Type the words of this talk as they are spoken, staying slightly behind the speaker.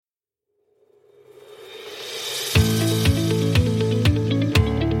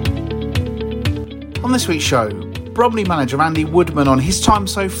On this week's show, Bromley manager Andy Woodman on his time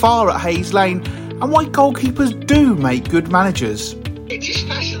so far at Hayes Lane and why goalkeepers do make good managers. It just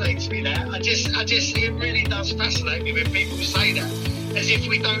fascinates me that. It really does fascinate me when people say that, as if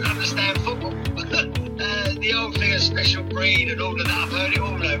we don't understand football. The old thing of special breed and all of that, I've heard it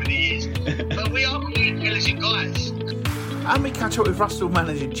all over the years. But we are quite intelligent guys. And we catch up with Rustle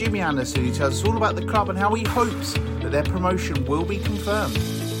manager Jimmy Anderson, who tells us all about the club and how he hopes that their promotion will be confirmed.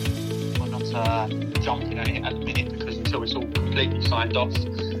 We're not jumping at it at the minute because until it's all completely signed off, you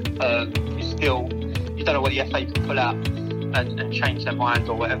don't know what the FA can pull out and change their mind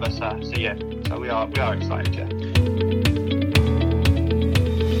or whatever. So we are excited, yeah.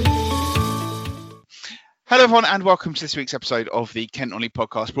 Hello everyone and welcome to this week's episode of the Kent Non-League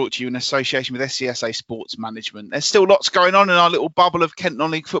podcast, brought to you in association with SCSA Sports Management. There's still lots going on in our little bubble of Kent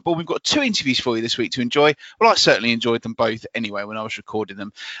Non-League football. We've got 2 interviews for you this week to enjoy. Well, I certainly enjoyed them both anyway when I was recording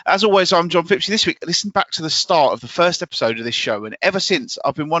them. As always, I'm John Phipps. This week, I listened back to the start of the first episode of this show, and ever since,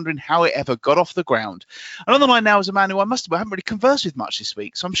 I've been wondering how it ever got off the ground. And on the line now is a man who I haven't really conversed with much this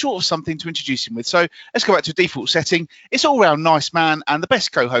week, so I'm short of something to introduce him with. So let's go back to a default setting. It's all-round nice man and the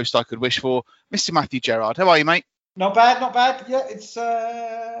best co-host I could wish for, Mr. Matthew Gerrard. How are you, mate? Not bad. Yeah, it's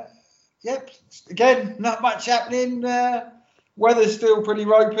again, not much happening. Weather's still pretty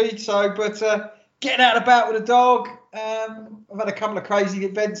ropey, but getting out and about with a dog. I've had a couple of crazy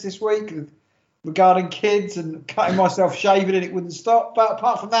events this week regarding kids and cutting myself shaving and it wouldn't stop. But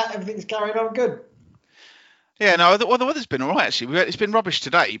apart from that, everything's carrying on good. Yeah, no, the weather's been all right, actually. It's been rubbish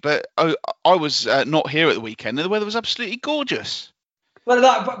today, but I was not here at the weekend and the weather was absolutely gorgeous.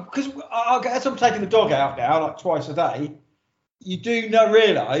 Well, because as I'm taking the dog out now, like twice a day, you do not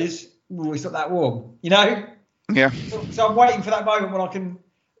realise, it's not that warm, you know? Yeah. So I'm waiting for that moment when I can.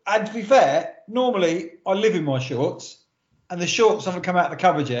 And to be fair, normally I live in my shorts, and the shorts haven't come out of the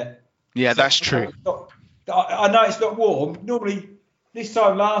cupboard yet. Yeah, that's true. I know it's not warm. Normally, this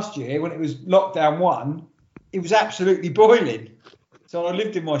time last year, when it was lockdown 1, it was absolutely boiling. So I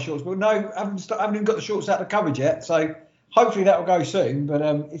lived in my shorts, but no, I haven't even got the shorts out of the cupboard yet. So hopefully that will go soon, but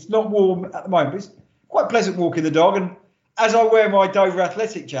it's not warm at the moment. But it's quite pleasant walking the dog, and as I wear my Dover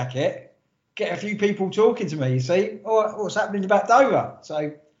Athletic jacket, get a few people talking to me, you see, what's happening about Dover.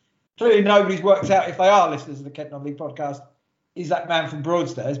 So clearly nobody's worked out, if they are listeners of the Kent Non-League podcast, is that man from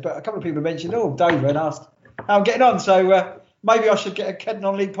Broadstairs, but a couple of people have mentioned, Dover, and asked how I'm getting on. So maybe I should get a Kent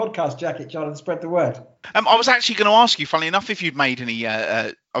Non-League podcast jacket, John, and spread the word. I was actually going to ask you, funnily enough, if you'd made any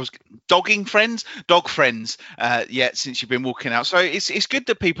dog friends yet since you've been walking out. So it's good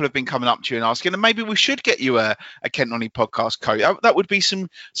that people have been coming up to you and asking, and maybe we should get you a Kent Non-League podcast coat. That would be some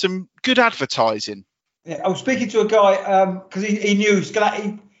good advertising. Yeah, I was speaking to a guy because he knew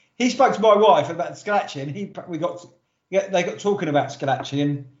Scalacci. He spoke to my wife about Scalacci, and they got talking about Scalacci,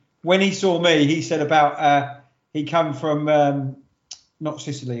 and when he saw me, he said about he come from not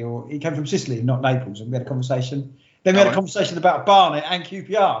Sicily, or he came from Sicily, not Naples, and we had a conversation. Then we had a conversation about Barnet and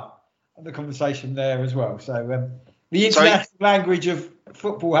QPR, and the conversation there as well. So the international language of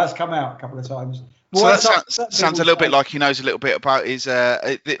football has come out a couple of times. Well, so that sounds a little bit like he knows a little bit about his,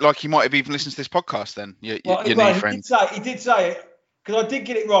 like he might have even listened to this podcast then, your new friend. He did say it, because I did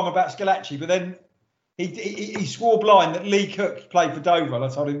get it wrong about Scalacci, but then he swore blind that Lee Cook played for Dover, and I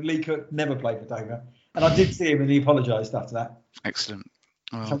told him Lee Cook never played for Dover. And I did see him, and he apologised after that. Excellent.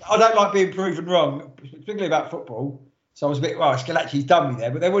 Well, so I don't like being proven wrong, particularly about football. So I was a bit, Scalacci's done me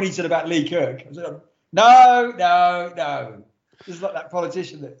there. But then when he said about Lee Cook, I was like, no. Just like that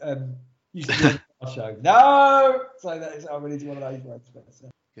politician that used to be on our show. No. So I'm really one of those words.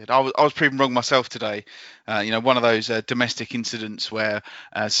 Good. I was proven wrong myself today. One of those domestic incidents where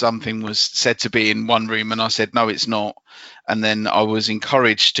something was said to be in one room and I said, no, it's not. And then I was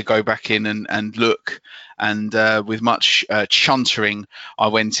encouraged to go back in and look. And with much chuntering, I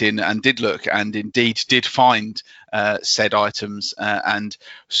went in and did look and indeed did find said items and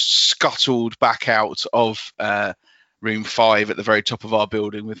scuttled back out of room 5 at the very top of our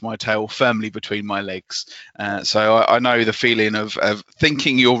building with my tail firmly between my legs. So I know the feeling of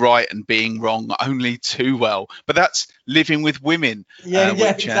thinking you're right and being wrong only too well. But that's living with women.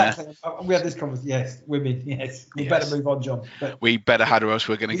 Exactly. We had this conversation. Yes, women. Yes. We better move on, John. But we better had, or else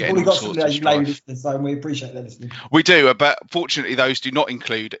we're going to get in all sorts of strife. So we appreciate their listening. We do, but fortunately those do not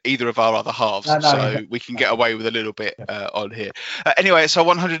include either of our other halves. We can get away with a little bit on here. Anyway, it's our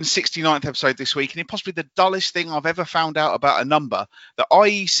 169th episode this week, and it's possibly the dullest thing I've ever found out about a number. The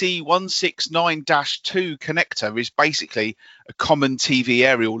IEC 169-2 connector is basically a common TV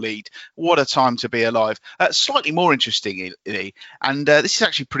aerial lead. What a time to be alive. Slightly more interesting, and this is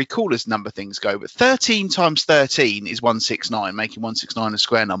actually pretty cool as number things go, but 13 times 13 is 169, making 169 a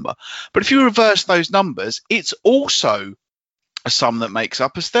square number. But if you reverse those numbers, it's also a sum that makes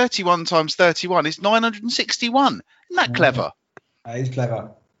up as 31 times 31 is 961. Isn't that clever? That is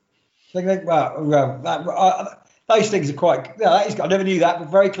clever. Those things are quite. I never knew that, but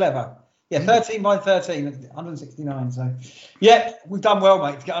very clever. Yeah, 13 by 13, 169. So, yeah, we've done well,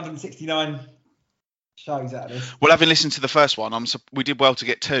 mate, to get 169 shows out of this. Well, having listened to the first one, we did well to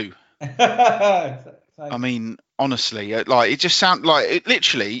get 2. I mean, honestly, like, it just sounds like it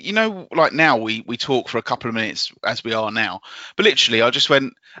literally, you know, like now we talk for a couple of minutes as we are now, but literally I just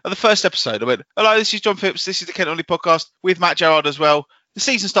went at the first episode, I went, hello, this is John Phipps, this is the Kent Only podcast with Matt Gerrard as well. The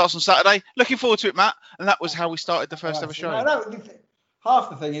season starts on Saturday. Looking forward to it, Matt. And that was how we started the first ever show. Half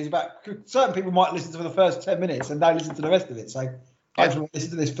the thing is about certain people might listen to the first 10 minutes and don't listen to the rest of it. So hopefully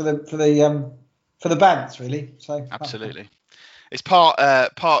listen to this for the bands, really. So absolutely, it's part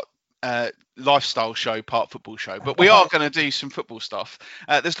lifestyle show, part football show, but we are going to do some football stuff.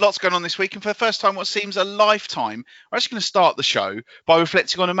 There's lots going on this week, and for the first time what seems a lifetime, we're actually going to start the show by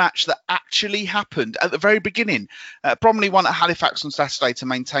reflecting on a match that actually happened at the very beginning. Bromley won at Halifax on Saturday to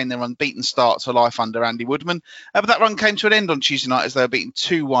maintain their unbeaten start to life under Andy Woodman, but that run came to an end on Tuesday night as they were beaten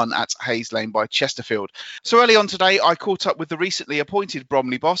 2-1 at Hayes Lane by Chesterfield. So early on today I caught up with the recently appointed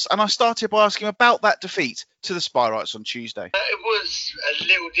Bromley boss, and I started by asking about that defeat to the Spyrites on Tuesday. It was a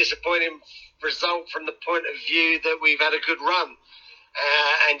little disappointing result from the point of view that we've had a good run,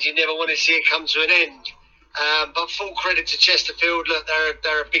 and you never want to see it come to an end. But full credit to Chesterfield. Look,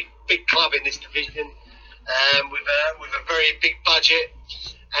 they're a big club in this division, with a very big budget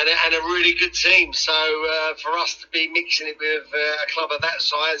and a really good team. So for us to be mixing it with a club of that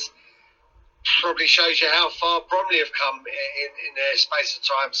size probably shows you how far Bromley have come in a space of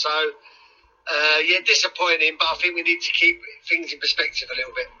time. So yeah, disappointing, but I think we need to keep things in perspective a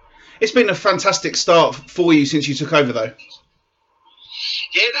little bit. It's been a fantastic start for you since you took over, though.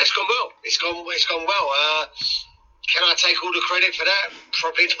 Yeah, that's gone well. It's gone well. Can I take all the credit for that?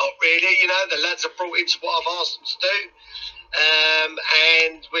 Probably not really. You know, the lads have brought into what I've asked them to do,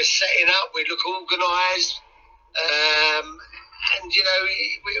 and we're setting up. We look organised, and you know,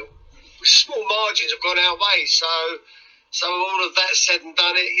 small margins have gone our way. So all of that said and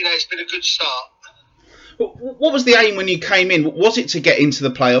done, it's been a good start. What was the aim when you came in? Was it to get into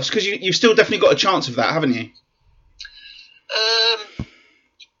the playoffs? Because you've still definitely got a chance of that, haven't you?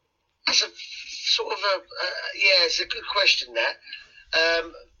 That's a sort of it's a good question. That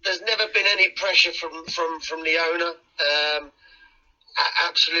there's never been any pressure from the owner.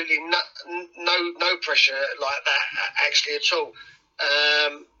 Absolutely no pressure like that actually at all.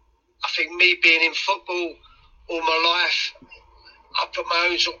 I think me being in football all my life, I put my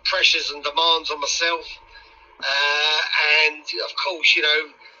own sort of pressures and demands on myself. And of course,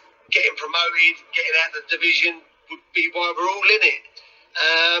 getting promoted, getting out of the division would be why we're all in it.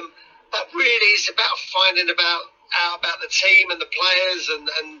 But really, it's about finding out about the team and the players and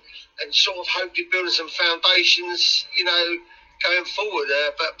sort of hopefully building some foundations, going forward.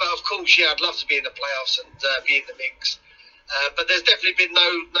 But of course, yeah, I'd love to be in the playoffs and be in the mix. But there's definitely been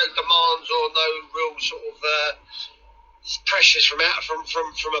no demands or no real sort of pressures from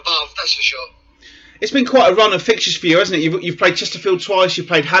above, that's for sure. It's been quite a run of fixtures for you, hasn't it? You've played Chesterfield twice, you've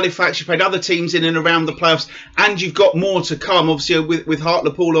played Halifax, you've played other teams in and around the playoffs, and you've got more to come, obviously, with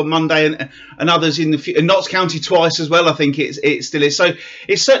Hartlepool on Monday and others in and Notts County twice as well, I think it still is. So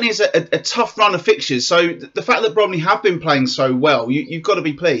it certainly is a tough run of fixtures. So the fact that Bromley have been playing so well, you've got to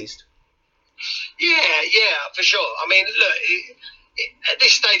be pleased. Yeah, for sure. I mean, look, at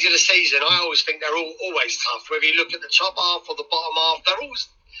this stage of the season, I always think they're always tough. Whether you look at the top half or the bottom half, they're always,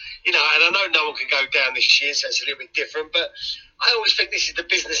 and I know no one can go down this year, so it's a little bit different, but I always think this is the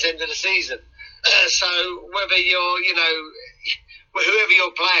business end of the season. So whether you're, whoever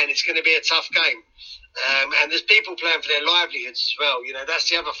you're playing, it's going to be a tough game. And there's people playing for their livelihoods as well. That's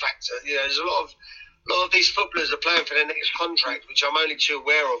the other factor. There's a lot of these footballers are playing for their next contract, which I'm only too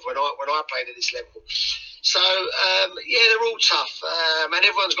aware of when I played at this level. So they're all tough, and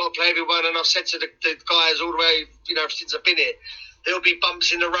everyone's got to play everyone. And I've said to the guys all the way, since I've been here, there'll be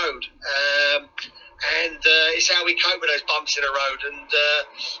bumps in the road, and it's how we cope with those bumps in the road. And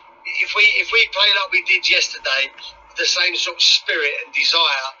if we play like we did yesterday, with the same sort of spirit and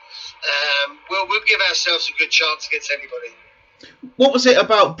desire, we'll give ourselves a good chance against anybody. What was it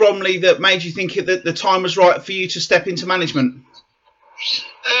about Bromley that made you think that the time was right for you to step into management?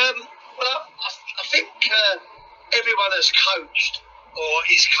 Well, I think everyone that's coached or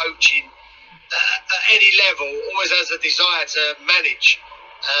is coaching at any level always has a desire to manage.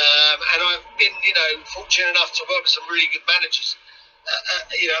 And I've been, fortunate enough to work with some really good managers, at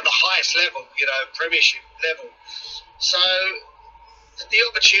the highest level, Premiership level. So the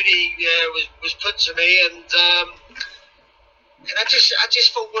opportunity was put to me, and I just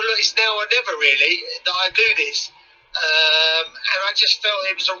thought, well, look, it's now or never really that I do this. And I just felt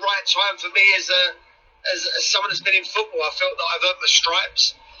it was the right time for me as someone that's been in football. I felt that I've earned my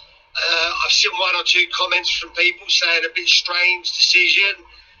stripes. I've seen one or two comments from people saying a bit strange decision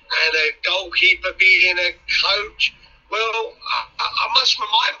and a goalkeeper being a coach. Well, I must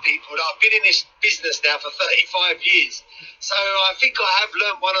remind people that I've been in this business now for 35 years. So I think I have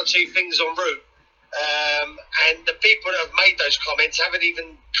learned one or two things en route. And the people that have made those comments haven't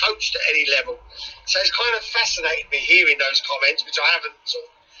even coached at any level. So it's kind of fascinated me hearing those comments, which I haven't sort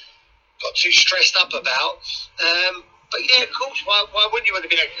of got too stressed up about. But yeah, of course, why wouldn't you want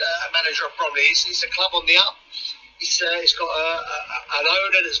to be a manager of Bromley? It's a club on the up. It's got an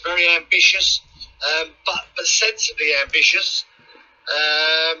owner that's very ambitious, but sensibly ambitious.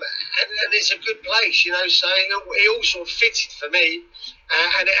 And it's a good place, so it all sort of fitted for me.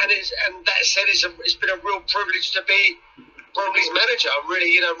 And that said, it's been a real privilege to be Bromley's manager. I'm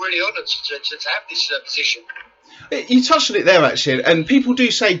really, really honoured to have this position. You touched on it there, actually, and people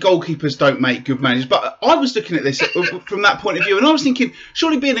do say goalkeepers don't make good managers, but I was looking at this from that point of view, and I was thinking,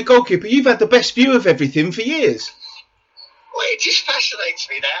 surely being a goalkeeper, you've had the best view of everything for years. Well, it just fascinates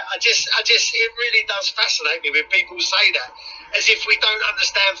me that. It really does fascinate me when people say that, as if we don't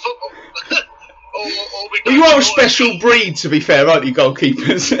understand football. Well, you are a special breed, to be fair, aren't you,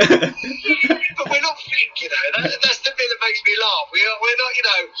 goalkeepers? But we're not thinking, that's the bit that makes me laugh. We're not,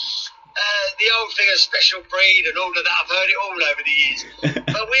 the old thing of special breed and all of that. I've heard it all over the years.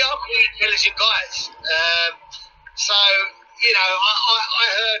 But we are quite intelligent guys. So, I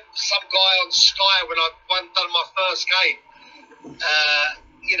heard some guy on Sky when I'd done my first game. I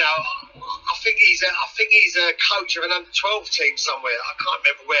think he's a coach of an under-12 team somewhere. I can't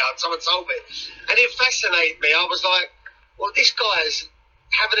remember where. Someone told me, and it fascinated me. I was like, well, this guy's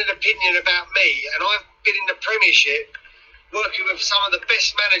having an opinion about me, and I've been in the Premiership, working with some of the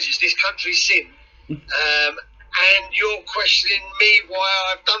best managers this country's seen, and you're questioning me why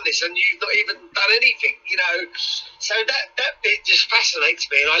I've done this, and you've not even done anything, So that bit just fascinates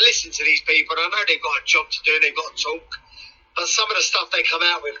me, and I listen to these people, and I know they've got a job to do, and they've got to talk. But some of the stuff they come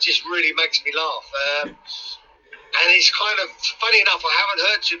out with just really makes me laugh. And it's kind of, funny enough, I haven't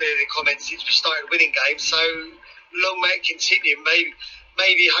heard too many comments since we started winning games. So long may it continue.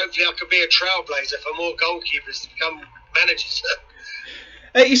 Maybe hopefully I could be a trailblazer for more goalkeepers to become managers.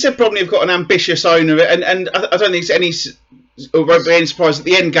 You said Bromley have got an ambitious owner, and I don't think it's any surprise that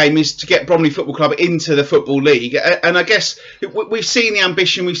the end game is to get Bromley Football Club into the Football League. And I guess we've seen the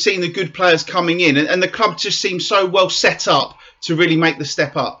ambition, we've seen the good players coming in, and the club just seems so well set up to really make the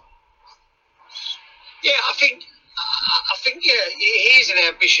step up. Yeah, I think he is an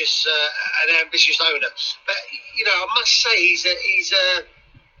ambitious owner, but I must say he's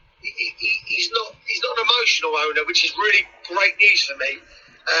not an emotional owner, which is really great news for me.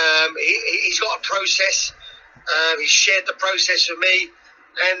 He's got a process. He's shared the process with me,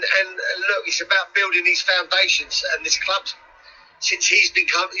 and look, it's about building these foundations. And this club, since he's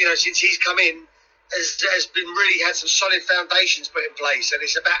come in, has been really had some solid foundations put in place, and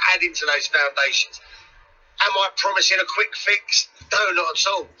it's about adding to those foundations. Am I promising a quick fix? No, not at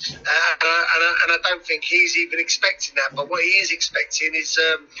all. And I don't think he's even expecting that. But what he is expecting is,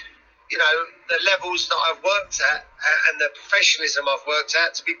 the levels that I've worked at and the professionalism I've worked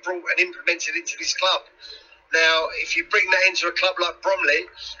at to be brought and implemented into this club. Now, if you bring that into a club like Bromley,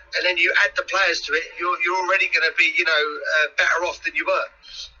 and then you add the players to it, you're already going to be, better off than you were.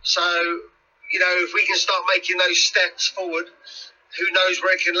 So, if we can start making those steps forward, who knows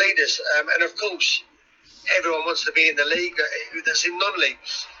where it can lead us? And of course, everyone wants to be in the league that's in non-league.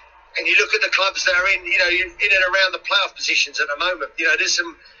 And you look at the clubs that are in and around the playoff positions at the moment. There's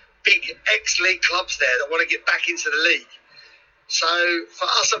some big ex-league clubs there that want to get back into the league. So for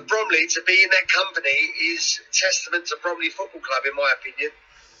us at Bromley to be in that company is testament to Bromley Football Club, in my opinion.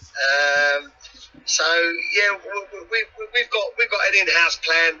 So yeah, we've got an in-house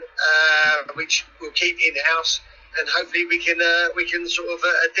plan which we'll keep in-house, and hopefully we can sort of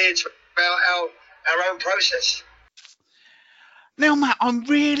adhere to our own process. Now, Matt, I'm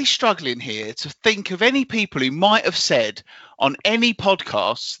really struggling here to think of any people who might have said on any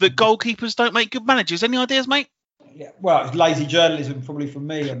podcasts that goalkeepers don't make good managers. Any ideas, mate? Yeah, well, it's lazy journalism probably from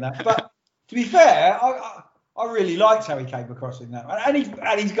me on that. But to be fair, I really liked how he came across in that, and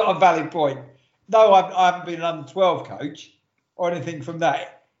he's got a valid point. though I haven't been an under-12 coach or anything from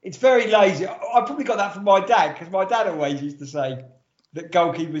that, it's very lazy. I probably got that from my dad, because my dad always used to say that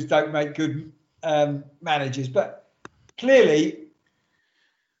goalkeepers don't make good managers. But clearly,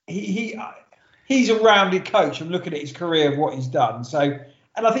 he's a rounded coach. I'm looking at his career of what he's done. So,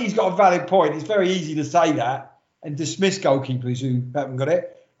 and I think he's got a valid point. It's very easy to say that and dismiss goalkeepers who haven't got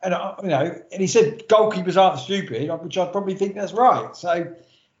it. And and he said goalkeepers aren't stupid, which I probably think that's right. So,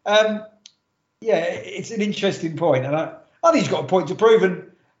 it's an interesting point, and I think he's got a point to prove. And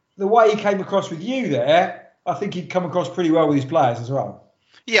the way he came across with you there, I think he'd come across pretty well with his players as well.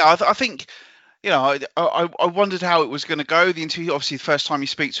 Yeah, I think. I wondered how it was going to go. The interview, obviously, the first time you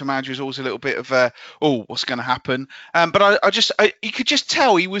speak to a manager is always a little bit of what's going to happen? But you could just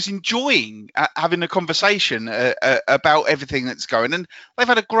tell he was enjoying having a conversation about everything that's going. And they've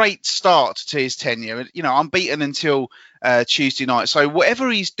had a great start to his tenure. Unbeaten until Tuesday night. So whatever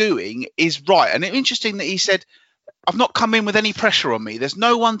he's doing is right. And it's interesting that he said, "I've not come in with any pressure on me. There's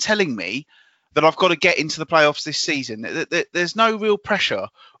no one telling me that I've got to get into the playoffs this season. There's no real pressure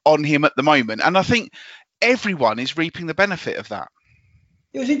on him at the moment." And I think everyone is reaping the benefit of that.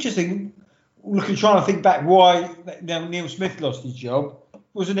 It was interesting trying to think back why Neil Smith lost his job.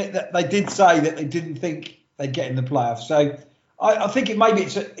 Wasn't it that they did say that they didn't think they'd get in the playoffs? So I think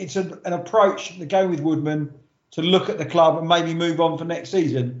it's an approach, the going with Woodman, to look at the club and maybe move on for next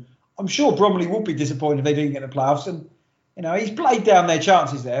season. I'm sure Bromley would be disappointed if they didn't get the playoffs. And, he's played down their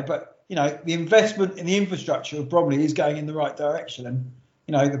chances there, but the investment in the infrastructure of Bromley is going in the right direction, and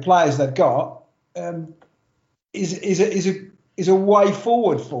the players they've got is a way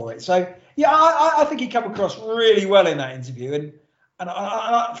forward for it. So I think he came across really well in that interview, and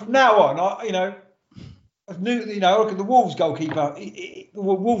I, from now on, I knew look at the Wolves goalkeeper. The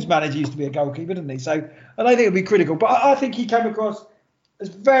Wolves manager used to be a goalkeeper, didn't he? So I don't think it'll be critical, but I think he came across as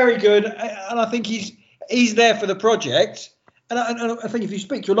very good, and I think he's there for the project. And I think if you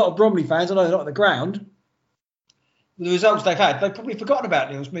speak to a lot of Bromley fans, I know they're not on the ground, the results they've had, they've probably forgotten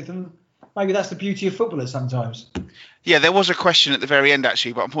about Neil Smith, and maybe that's the beauty of footballers sometimes. Yeah, there was a question at the very end,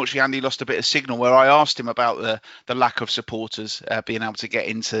 actually, but unfortunately Andy lost a bit of signal, where I asked him about the lack of supporters being able to get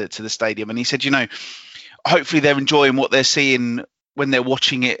into the stadium. And he said, hopefully they're enjoying what they're seeing when they're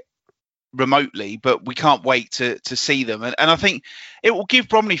watching it remotely, but we can't wait to see them. And I think it will give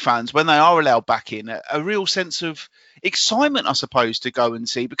Bromley fans, when they are allowed back in, a real sense of excitement, I suppose, to go and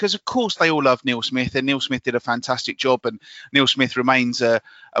see, because of course they all love Neil Smith, and Neil Smith did a fantastic job, and Neil Smith remains a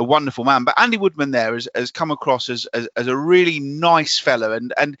wonderful man. But Andy Woodman there has come across as a really nice fella,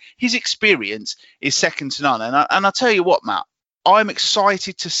 and his experience is second to none. And I tell you what, Matt, I'm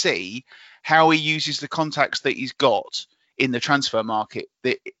excited to see how he uses the contacts that he's got in the transfer market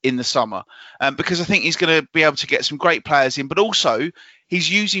in the summer, because I think he's going to be able to get some great players in, but also he's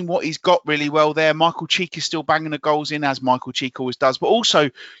using what he's got really well there. Michael Cheek is still banging the goals in, as Michael Cheek always does, but also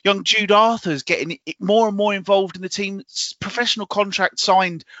young Jude Arthur's getting more and more involved in the team. Professional contract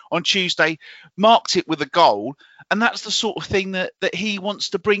signed on Tuesday, marked it with a goal, and that's the sort of thing that he wants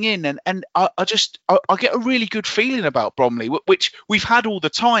to bring in. And I get a really good feeling about Bromley, which we've had all the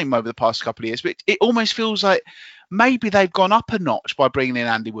time over the past couple of years, but it almost feels like maybe they've gone up a notch by bringing in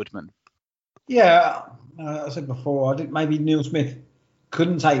Andy Woodman. Yeah, I said before, I think maybe Neil Smith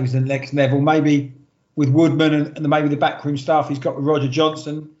couldn't take him to the next level. Maybe with Woodman and maybe the backroom staff he's got with Roger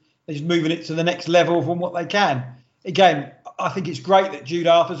Johnson, they're just moving it to the next level from what they can. Again, I think it's great that Jude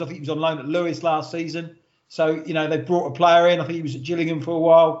Arthurs, I think he was on loan at Lewis last season. So, they brought a player in. I think he was at Gillingham for a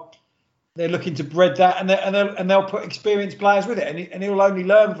while. They're looking to bred that, and they'll put experienced players with it, and he'll only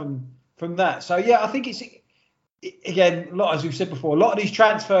learn from that. So, yeah, I think it's, again, as we've said before, a lot of these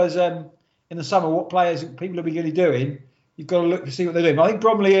transfers in the summer, what players people are going to be doing, you've got to look to see what they're doing. But I think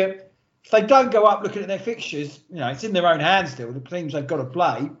Bromley, if they don't go up looking at their fixtures, it's in their own hands still, the teams they've got to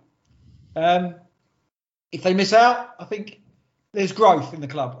play. If they miss out, I think there's growth in the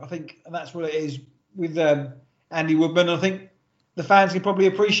club. I think, and that's what it is with Andy Woodman. I think the fans can probably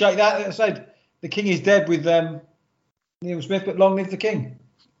appreciate that. As I said, the king is dead with Neil Smith, but long live the king.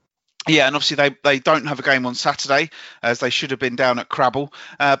 Yeah, and obviously they don't have a game on Saturday, as they should have been down at Crabble.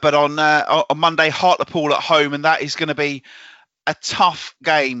 But on Monday, Hartlepool at home, and that is going to be a tough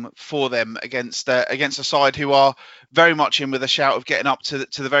game for them against a side who are very much in with a shout of getting up to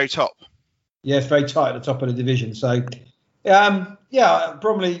the very top. Yeah, it's very tight at the top of the division. So,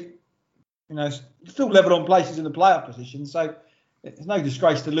 Bromley, still level on places in the playoff position. So it's no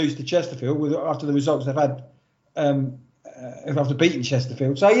disgrace to lose to Chesterfield after the results they've had after beating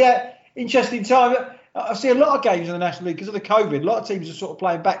Chesterfield. So, yeah, interesting time. I see a lot of games in the National League because of the COVID. A lot of teams are sort of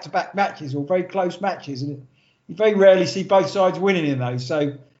playing back-to-back matches or very close matches. And you very rarely see both sides winning in those.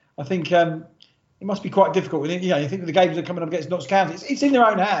 So I think it must be quite difficult. You know, you think of the games that are coming up against Notts County. It's in their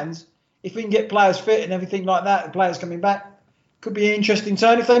own hands. If we can get players fit and everything like that, the players coming back, could be an interesting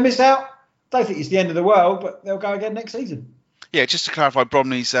turn. If they miss out, don't think it's the end of the world, but they'll go again next season. Yeah, just to clarify,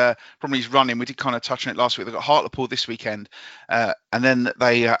 Bromley's running. We did kind of touch on it last week. They've got Hartlepool this weekend, and then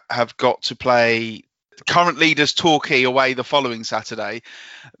they have got to play current leaders Torquay away the following Saturday.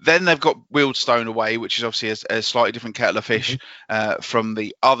 Then they've got Wealdstone away, which is obviously a slightly different kettle of fish from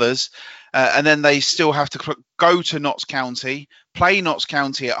the others. And then they still have to go to Notts County, play Notts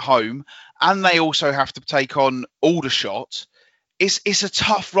County at home, and they also have to take on Aldershot. It's a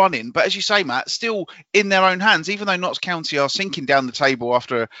tough run-in, but as you say, Matt, still in their own hands. Even though Notts County are sinking down the table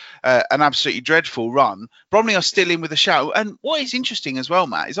after an absolutely dreadful run, Bromley are still in with a shout. And what is interesting as well,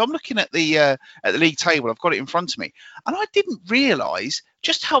 Matt, is I'm looking at the league table. I've got it in front of me, and I didn't realise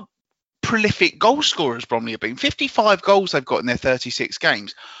just how prolific goal scorers Bromley have been. 55 goals they've got in their 36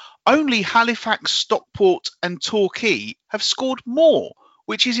 games. Only Halifax, Stockport, and Torquay have scored more,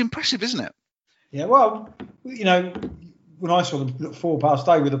 which is impressive, isn't it? Yeah, well, you know, when I saw them look 4 past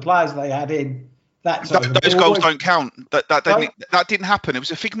over the players they had in, those goals don't count. That didn't happen. It was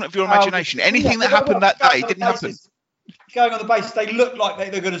a figment of your imagination. Anything that happened that day didn't happen. Going on the basis, they look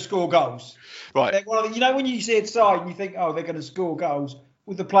like they're going to score goals. Right. Well, you know, when you see it side and you think, oh, they're going to score goals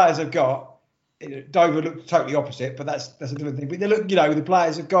with the players they've got. Dover looked totally opposite, but that's a different thing. But they look, you know, the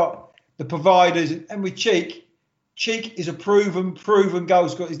players have got the providers, and with Cheek is a proven goal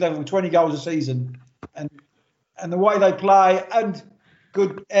scorer. He's level 20 goals a season, and the way they play and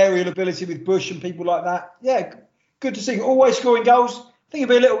good aerial ability with Bush and people like that. Yeah, good to see. Always scoring goals. I think he'll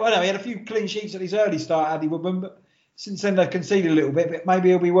be a little. I know he had a few clean sheets at his early start, Addy Woodman, but since then they've conceded a little bit. But maybe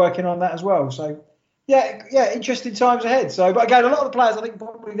he'll be working on that as well. So. Yeah, interesting times ahead. So, but again, a lot of the players I think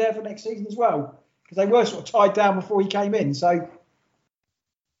probably there for next season as well, because they were sort of tied down before he came in. So,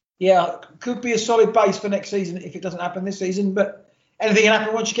 yeah, could be a solid base for next season if it doesn't happen this season. But anything can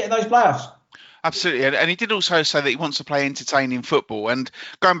happen once you get in those playoffs. Absolutely, and he did also say that he wants to play entertaining football. And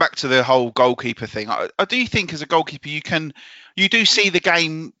going back to the whole goalkeeper thing, I do think as a goalkeeper you do see the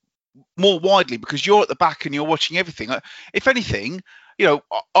game more widely because you're at the back and you're watching everything. If anything, you know,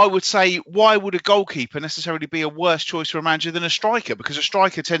 I would say, why would a goalkeeper necessarily be a worse choice for a manager than a striker? Because a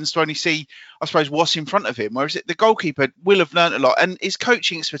striker tends to only see, I suppose, what's in front of him, whereas the goalkeeper will have learnt a lot, and his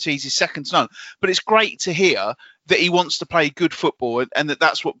coaching expertise is second to none. But it's great to hear that he wants to play good football, and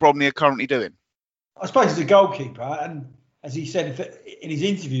that's what Bromley are currently doing. I suppose as a goalkeeper, and as he said in his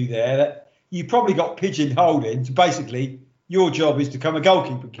interview there, that you probably got pigeonholed into basically your job is to become a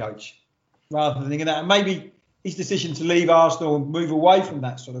goalkeeper coach, rather than thinking that. And maybe his decision to leave Arsenal and move away from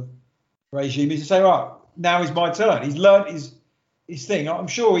that sort of regime is to say, right, now is my turn. He's learnt his thing. I'm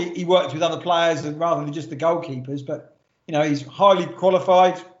sure he worked with other players rather than just the goalkeepers, but you know, he's highly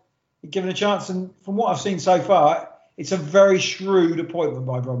qualified, given a chance. And from what I've seen so far, it's a very shrewd appointment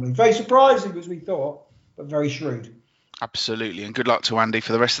by Bromley. Very surprising as we thought, but very shrewd. Absolutely, and good luck to Andy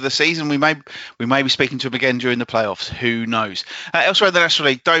for the rest of the season. We may be speaking to him again during the playoffs. Who knows? Elsewhere in the National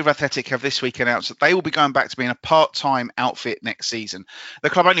League, Dover Athletic have this week announced that they will be going back to being a part-time outfit next season.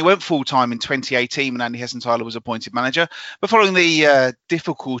 The club only went full-time in 2018 when Andy Hessenthaler was appointed manager, but following the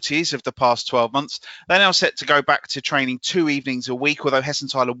difficulties of the past 12 months, they're now set to go back to training 2 evenings a week, although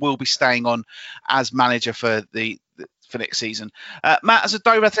Hessenthaler will be staying on as manager for next season. Matt, as a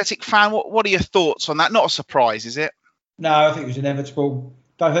Dover Athletic fan, what are your thoughts on that? Not a surprise, is it? No, I think it was inevitable.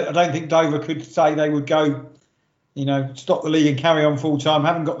 I don't think Dover could say they would go, you know, stop the league and carry on full time.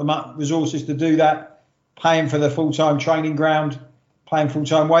 Haven't got the resources to do that. Paying for the full time training ground, paying full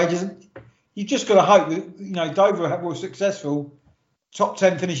time wages. You've just got to hope that, you know, Dover were successful. Top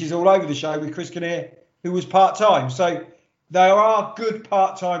 10 finishes all over the show with Chris Kinnear, who was part time. So there are good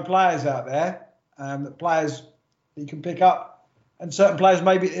part time players out there, players that you can pick up, and certain players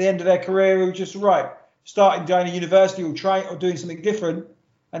maybe at the end of their career who are just starting going to university or train or doing something different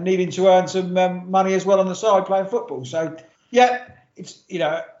and needing to earn some money as well on the side playing football. So, yeah, it's, you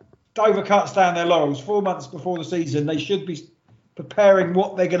know, Dover can't stay on their laurels. 4 months before the season, they should be preparing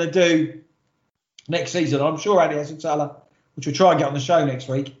what they're going to do next season. I'm sure Andy Hessenthaler, which we'll try and get on the show next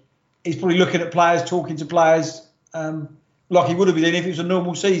week, is probably looking at players, talking to players like he would have been doing if it was a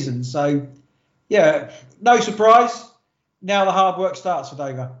normal season. So, yeah, no surprise. Now the hard work starts for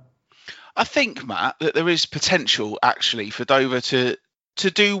Dover. I think, Matt, that there is potential actually for Dover to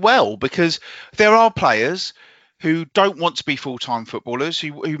do well, because there are players who don't want to be full-time footballers,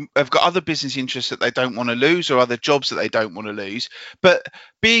 who have got other business interests that they don't want to lose or other jobs that they don't want to lose. But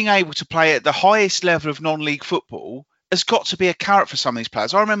being able to play at the highest level of non-league football has got to be a carrot for some of these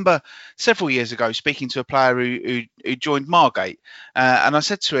players. I remember several years ago speaking to a player who joined Margate, and I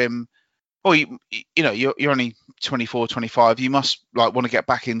said to him, well, you know, you're only 24, 25. You must like want to get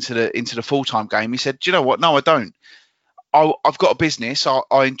back into the full time game. He said, do you know what? No, I don't. I've got a business.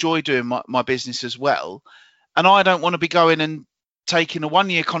 I enjoy doing my business as well, and I don't want to be going and taking a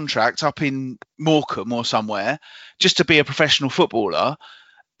 1-year contract up in Morecambe or somewhere just to be a professional footballer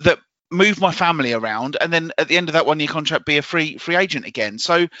that move my family around and then at the end of that 1-year contract be a free agent again.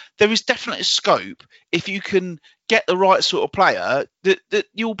 So there is definitely a scope if you can get the right sort of player that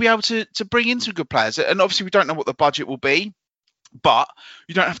you'll be able to bring in some good players. And obviously we don't know what the budget will be, but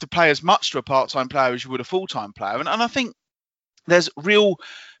you don't have to pay as much to a part-time player as you would a full-time player. And I think there's real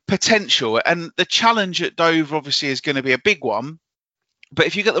potential, and the challenge at Dover obviously is going to be a big one. But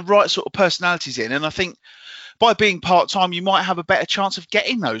if you get the right sort of personalities in, and I think by being part-time, you might have a better chance of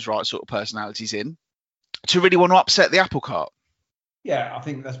getting those right sort of personalities in to really want to upset the apple cart. Yeah, I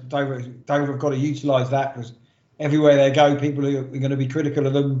think that's Dover have got to utilise that, because everywhere they go, people are going to be critical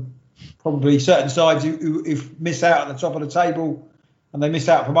of them. Probably certain sides who miss out at the top of the table and they miss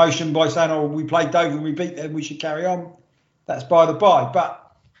out promotion by saying, oh, we played Dover and we beat them, we should carry on. That's by the by.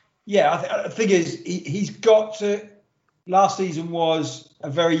 But yeah, the thing is, he's got to. Last season was a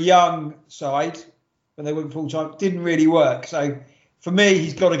very young side when they went full time. Didn't really work. So for me,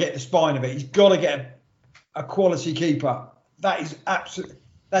 he's got to get the spine of it. He's got to get a quality keeper. That is absolutely.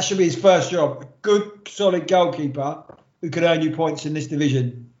 That should be his first job. A good, solid goalkeeper who could earn you points in this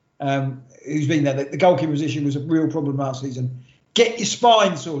division. Who's been there? The goalkeeper position was a real problem last season. Get your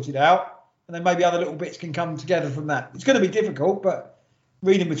spine sorted out, and then maybe other little bits can come together from that. It's going to be difficult, but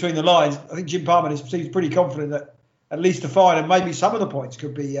reading between the lines, I think Jim Palmer seems pretty confident that at least the fine and maybe some of the points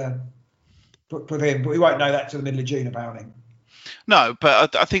could be put in. But we won't know that till the middle of June, apparently. No,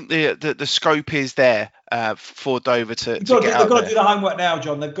 but I think the scope is there for Dover to get out there. They've got to do the homework now,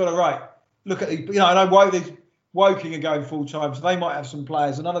 John. They've got to look at the. I know Woking are going full time, so they might have some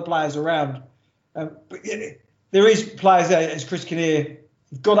players and other players around. But there is players there, as Chris Kinnear.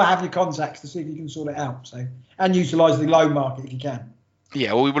 You've got to have your contacts to see if you can sort it out. So and utilise the loan market if you can.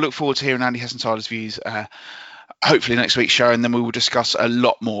 Yeah, well, we will look forward to hearing Andy Hessenthaler's views. Hopefully next week's show, and then we will discuss a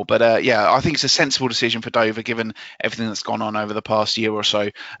lot more. But I think it's a sensible decision for Dover given everything that's gone on over the past year or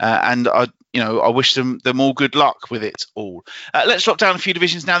so. And I wish them all good luck with it all. Let's drop down a few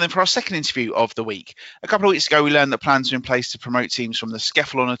divisions now then for our second interview of the week. A couple of weeks ago, we learned that plans are in place to promote teams from the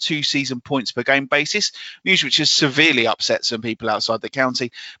SCEFL on a 2-season points per game basis, news which has severely upset some people outside the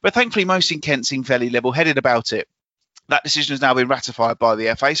county. But thankfully, most in Kent seem fairly level-headed about it. That decision has now been ratified by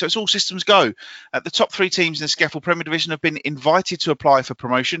the FA, so it's all systems go. The top 3 teams in the SCEFL Premier Division have been invited to apply for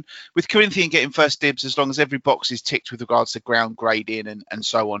promotion, with Corinthian getting first dibs as long as every box is ticked with regards to ground grading and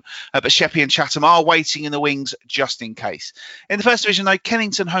so on. But Sheppey and Chatham are waiting in the wings just in case. In the first division, though,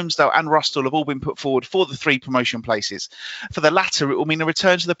 Kennington, Holmesdale and Rusthall have all been put forward for the 3 promotion places. For the latter, it will mean a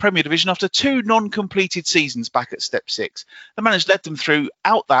return to the Premier Division after 2 non-completed seasons back at Step 6. The man who's led them through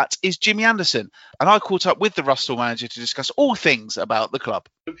out that is Jimmy Anderson, and I caught up with the Rusthall manager to discuss all things about the club.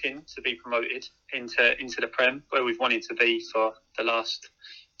 Hoping to be promoted into the Prem, where we've wanted to be for the last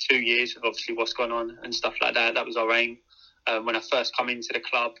 2 years, with obviously what's gone on and stuff like that. That was our aim. When I first come into the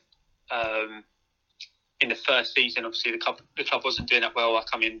club, in the first season, obviously the club wasn't doing that well. I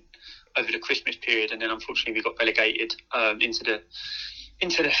come in over the Christmas period, and then unfortunately we got relegated into the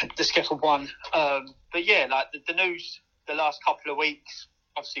SCEFL 1. But yeah, like the news the last couple of weeks,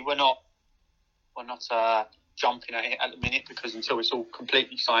 obviously we're not jumping at it at the minute, because until it's all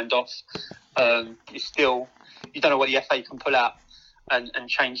completely signed off, it's still, you don't know what the FA can pull out and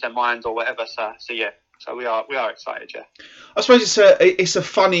change their mind or whatever. So yeah, so we are excited. Yeah, I suppose it's a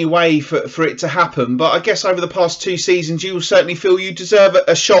funny way for it to happen, but I guess over the past 2 seasons, you will certainly feel you deserve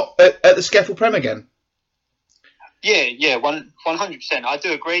a shot at the SCEFL Prem again. Yeah, 100%. I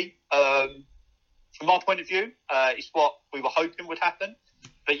do agree. From our point of view, it's what we were hoping would happen.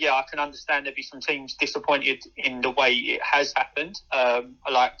 But yeah, I can understand there'd be some teams disappointed in the way it has happened.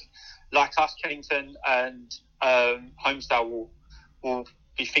 Like us, Kennington and Holmesdale will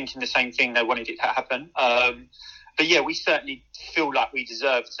be thinking the same thing. They wanted it to happen. But yeah, we certainly feel like we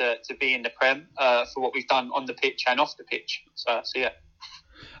deserve to be in the Prem for what we've done on the pitch and off the pitch. So yeah.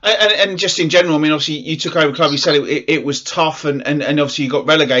 And just in general, I mean, obviously you took over the club. You said it was tough, and obviously you got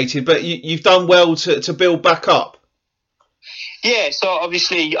relegated, but you've done well to build back up. Yeah, so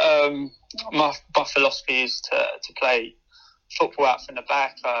obviously my philosophy is to play football out from the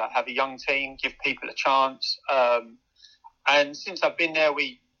back, have a young team, give people a chance. And since I've been there,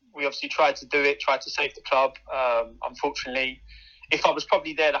 we obviously tried to save the club. Unfortunately, if I was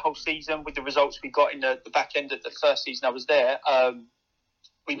probably there the whole season with the results we got in the back end of the first season I was there,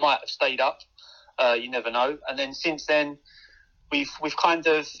 we might have stayed up. You never know. And then since then, we've kind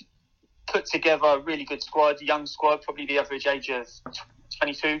of put together a really good squad, a young squad, probably the average age of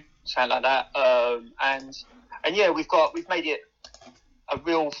 22, something like that. And yeah, we've made it a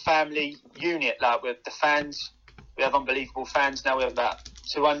real family unit. Like with the fans, we have unbelievable fans now. We have about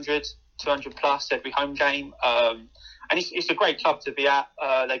 200 plus every home game. And it's a great club to be at.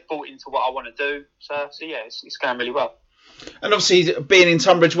 They've bought into what I want to do. So yeah, it's going really well. And obviously, being in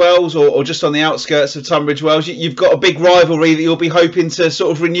Tunbridge Wells or just on the outskirts of Tunbridge Wells, you've got a big rivalry that you'll be hoping to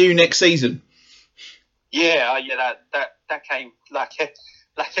sort of renew next season. Yeah, that came like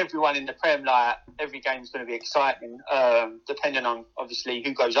everyone in the Prem. Like every game's going to be exciting, depending on obviously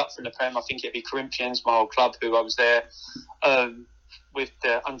who goes up from the Prem. I think it'd be Corinthians, my old club, who I was there with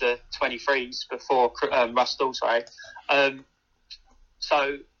the under 23s before Rustle. Sorry.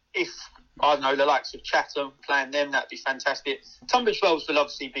 So if I don't know the likes of Chatham playing them, that'd be fantastic. Tunbridge Wells will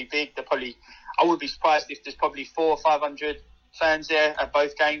obviously be big. I wouldn't be surprised if there's probably 400 or 500 fans there at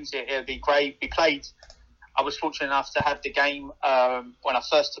both games. It'd be great. I was fortunate enough to have the game when I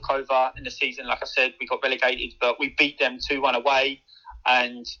first took over in the season. Like I said, we got relegated, but we beat them 2-1 away,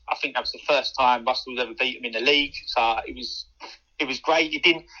 and I think that was the first time Russell's ever beat them in the league. So it was great.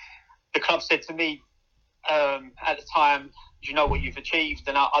 The club said to me at the time, "Do you know what you've achieved?"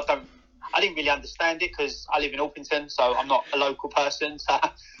 And I didn't really understand it because I live in Orpington, so I'm not a local person. So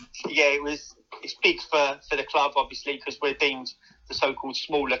yeah, it's big for the club, obviously, because we're deemed the so-called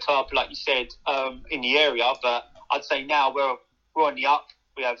smaller club, like you said, in the area. But I'd say now we're on the up.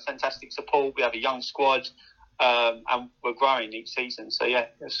 We have fantastic support. We have a young squad, and we're growing each season. So yeah,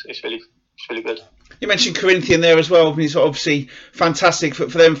 it's really good. You mentioned Corinthian there as well. I mean, it's obviously fantastic for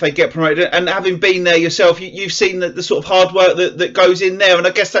them if they get promoted. And having been there yourself, you've seen the sort of hard work that goes in there, and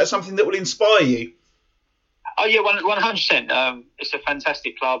I guess that's something that will inspire you. Oh yeah, 100%. It's a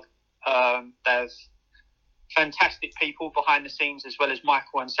fantastic club. They have fantastic people behind the scenes, as well as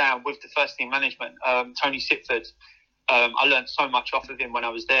Michael and Sam with the first team management. Tony Sitford, I learned so much off of him when I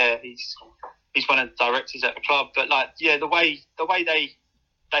was there. He's one of the directors at the club. But like, yeah, the way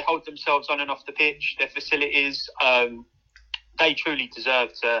they hold themselves on and off the pitch, their facilities, they truly deserve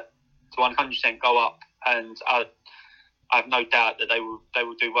to 100% go up. And I have no doubt that they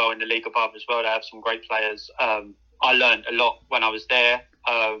will do well in the league above as well. They have some great players. I learned a lot when I was there,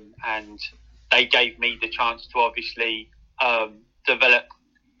 and they gave me the chance to obviously develop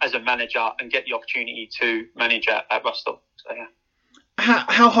as a manager and get the opportunity to manage at Rustle. So yeah.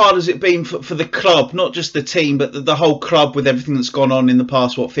 How hard has it been for the club, not just the team, but the whole club with everything that's gone on in the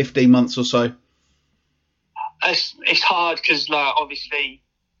past, 15 months or so? It's hard because, like, obviously,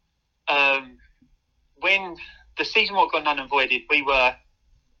 when the season got none and voided, we were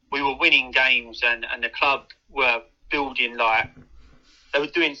winning games, and the club were building, like, they were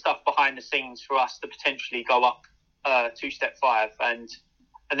doing stuff behind the scenes for us to potentially go up to step 5, and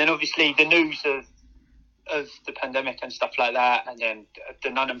then obviously the news of the pandemic and stuff like that, and then the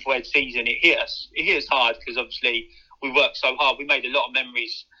none and void season, it hit us hard because obviously we worked so hard. We made a lot of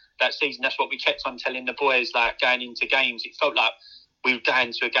memories that season. That's what we kept on telling the boys, like going into games. It felt like we would go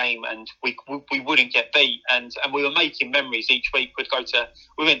into a game and we wouldn't get beat, and we were making memories each week. We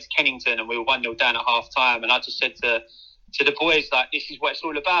went to Kennington and we were 1-0 down at half time, and I just said to the boys, like, this is what it's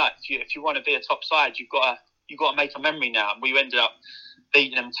all about. If you want to be a top side, you've got to make a memory now. And we ended up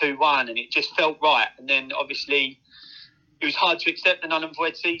beating them 2-1, and it just felt right. And then obviously it was hard to accept the none and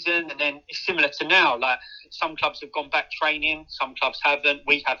void season, and then it's similar to now. Like, some clubs have gone back training, some clubs haven't.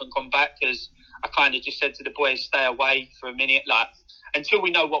 We haven't gone back because I kind of just said to the boys, stay away for a minute, like, until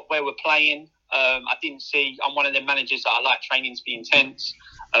we know where we're playing. I'm one of them managers that I like training to be intense,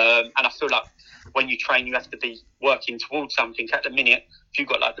 and I feel like when you train, you have to be working towards something. At the minute, if you've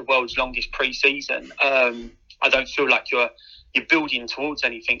got like the world's longest pre-season, I don't feel like you're building towards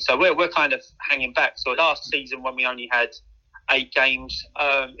anything. So we're kind of hanging back. So last season, when we only had 8 games,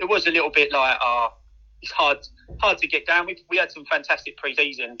 it was a little bit like, it's hard to get down. We had some fantastic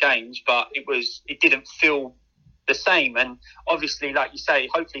pre-season games, but it didn't feel the same. And obviously, like you say,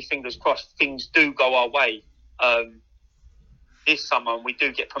 hopefully, fingers crossed, things do go our way this summer and we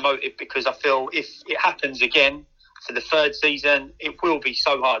do get promoted, because I feel if it happens again for the 3rd season, it will be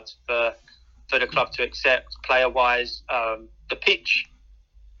so hard for the club to accept player-wise. The pitch,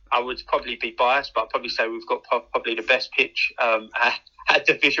 I would probably be biased, but I'd probably say we've got probably the best pitch at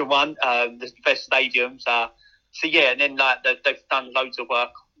Division 1, the best stadiums. So yeah, and then like they've done loads of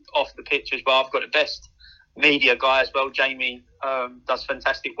work off the pitch as well. I've got the best media guy as well. Jamie does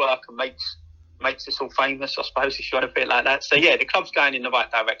fantastic work and makes us all famous, I suppose, if you want to put it like that. So yeah, the club's going in the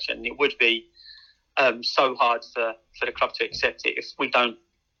right direction. It would be so hard for the club to accept it if we don't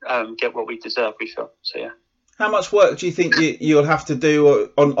get what we deserve, we feel. So yeah. How much work do you think you'll have to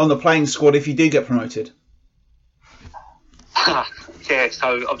do on the playing squad if you do get promoted? Yeah,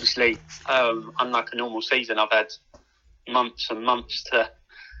 so obviously, unlike a normal season, I've had months and months to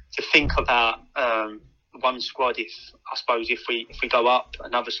think about one squad if we go up,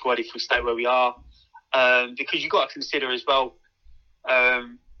 another squad if we stay where we are, because you've got to consider as well.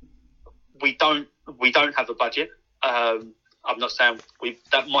 We don't have a budget. I'm not saying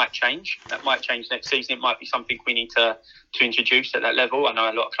that might change. That might change next season. It might be something we need to introduce at that level. I know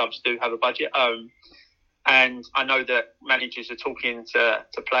a lot of clubs do have a budget. And I know that managers are talking to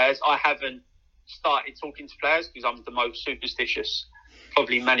players. I haven't started talking to players because I'm the most superstitious,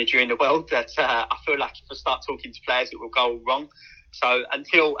 probably manager in the world. That I feel like if I start talking to players, it will go wrong. So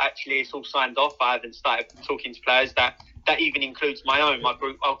until actually it's all signed off, I haven't started talking to players. That even includes my own.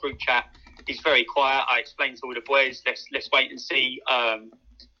 Our group chat is very quiet. I explain to all the boys, let's wait and see.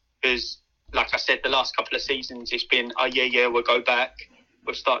 Because, like I said, the last couple of seasons, it's been, we'll go back.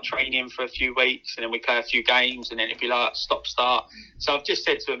 We'll start training for a few weeks, and then we play a few games, and then it'll be like stop, start. So I've just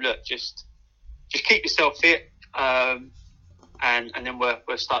said to them, look, just keep yourself fit, and then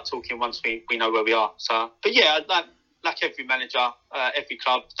we'll start talking once we know where we are. So, but yeah, like every manager, every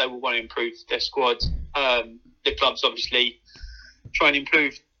club, they will want to improve their squad. The clubs obviously try and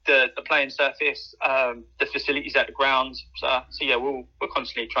improve the playing surface, the facilities at the ground. So yeah, we're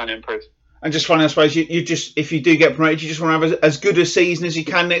constantly trying to improve. And just finally, I suppose you just, if you do get promoted, you just want to have as good a season as you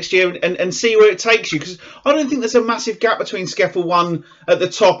can next year and see where it takes you. Because I don't think there's a massive gap between SCEFL 1 at the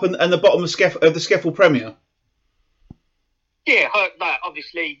top and the bottom of the SCEFL Premier. Yeah,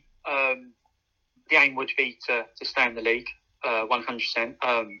 obviously the aim would be to stay in the league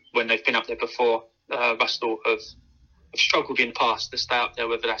 100%. When they've been up there before, Rustle have struggled in the past to stay up there,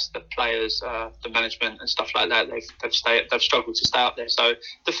 whether that's the players, the management and stuff like that. They've struggled to stay up there. So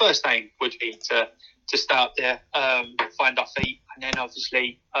the first aim would be to stay up there, find our feet, and then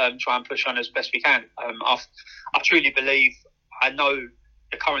obviously try and push on as best we can. I truly believe I know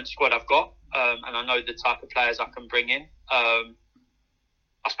the current squad I've got, and I know the type of players I can bring in.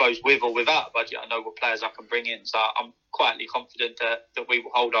 I suppose with or without a budget, I know what players I can bring in. So I'm quietly confident that we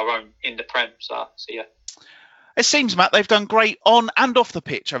will hold our own in the Prem. So yeah. It seems, Matt, they've done great on and off the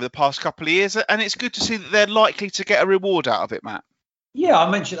pitch over the past couple of years, and it's good to see that they're likely to get a reward out of it, Matt. Yeah,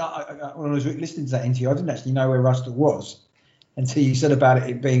 I mentioned when I was listening to that interview, I didn't actually know where Rustle was until you said about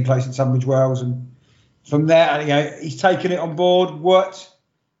it being close to Tunbridge Wells, and from there, he's taken it on board. Worked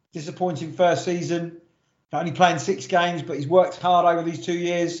disappointing first season, only playing 6 games, but he's worked hard over these 2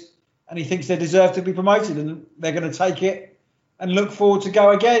 years, and he thinks they deserve to be promoted, and they're going to take it and look forward to go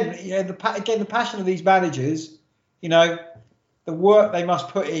again. Yeah, the passion of these managers. The work they must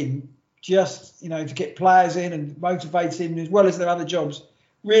put in just, to get players in and motivate him as well as their other jobs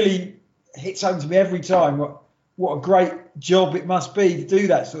really hits home to me every time. What a great job it must be to do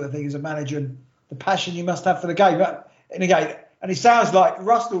that sort of thing as a manager, and the passion you must have for the game. And it sounds like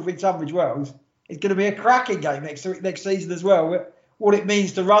Rustle v Tunbridge Wells is going to be a cracking game next season as well. What it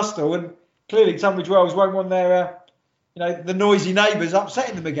means to Rustle, and clearly Tunbridge Wells won't want their, the noisy neighbours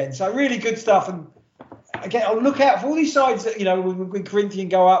upsetting them again. So really good stuff. And again, I'll look out for all these sides that, when Corinthian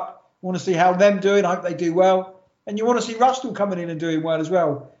go up, want to see how them doing. I hope they do well. And you want to see Rustle coming in and doing well as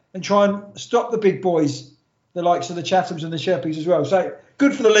well, and try and stop the big boys, the likes of the Chathams and the Sherpies as well. So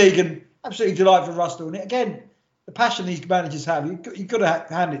good for the league, and absolutely delightful for Rustle. And again, the passion these managers have, you've got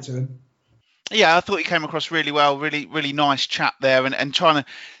to hand it to them. Yeah, I thought he came across really well, really, really nice chap there, and trying to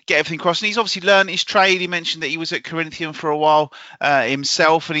get everything across. And he's obviously learned his trade. He mentioned that he was at Corinthian for a while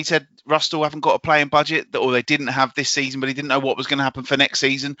himself, and he said Rustle haven't got a playing budget, or they didn't have this season, but he didn't know what was going to happen for next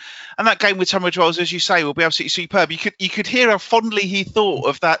season. And that game with Tunbridge Wells, as you say, will be absolutely superb. You could hear how fondly he thought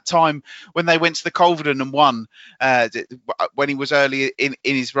of that time when they went to the Culverden and won, when he was early in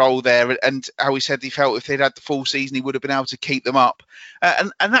his role there, and how he said he felt if they'd had the full season, he would have been able to keep them up.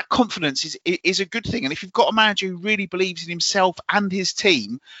 And that confidence is a good thing. And if you've got a manager who really believes in himself and his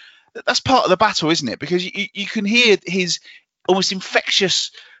team, that's part of the battle, isn't it? Because you can hear his almost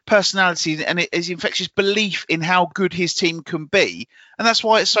infectious personality and his infectious belief in how good his team can be. And that's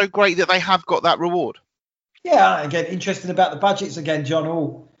why it's so great that they have got that reward. Yeah, again, interesting about the budgets again,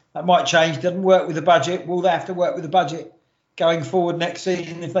 John. That might change. Doesn't work with the budget. Will they have to work with the budget going forward next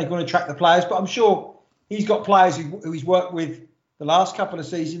season if they're going to attract the players? But I'm sure he's got players who he's worked with the last couple of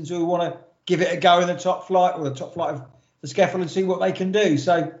seasons who want to give it a go in the top flight, or the top flight of the SCEFL, and see what they can do.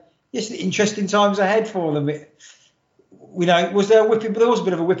 So, yes, interesting times ahead for them. Was there a whipping? But there was a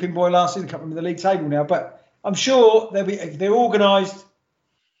bit of a whipping boy last season. I can't remember the league table now, but I'm sure if they're organised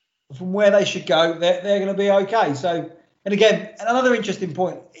from where they should go, they're going to be okay. So, and again, another interesting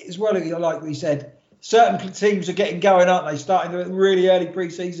point as well, like we said, certain teams are getting going, aren't they? Starting the really early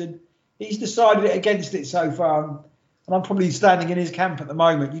pre-season. He's decided against it so far, and I'm probably standing in his camp at the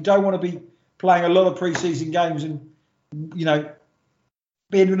moment. You don't want to be playing a lot of pre-season games and,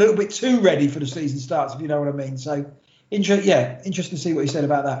 being a little bit too ready for the season starts, if you know what I mean. So, interesting to see what he said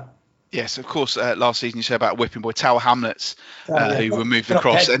about that. Yes, of course. Last season you said about whipping boy Tower Hamlets, who were moved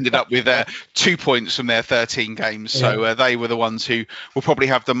across, ended up with 2 points from their 13 games. So they were the ones who will probably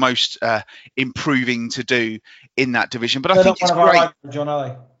have the most improving to do in that division. But I think it's great. John, are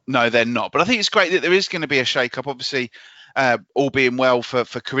they? No, they're not. But I think it's great that there is going to be a shake-up. Obviously, all being well for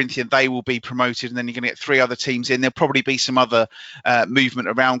Corinthian, they will be promoted, and then you're going to get 3 other teams in. There'll probably be some other movement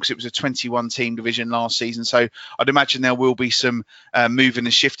around because it was a 21-team division last season. So I'd imagine there will be some moving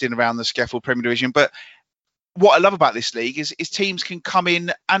and shifting around the SCEFL Premier Division. But what I love about this league is teams can come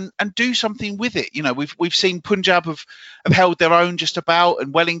in and do something with it. We've seen Punjab have held their own just about,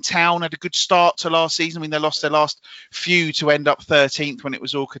 and Welling Town had a good start to last season. I mean, they lost their last few to end up 13th when it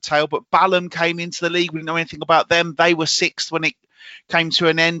was all curtailed. But Balham came into the league. We didn't know anything about them. They were 6th when it came to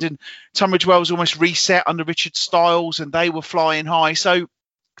an end, and Tunbridge Wells almost reset under Richard Stiles, and they were flying high. So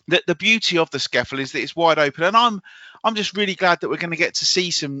the beauty of the SCEFL is that it's wide open, and I'm just really glad that we're going to get to see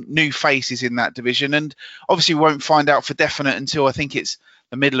some new faces in that division. And obviously we won't find out for definite until I think it's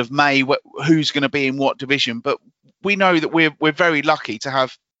the middle of May who's going to be in what division. But we know that we're very lucky to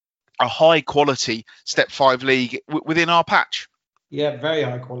have a high quality Step 5 league within our patch. Yeah, very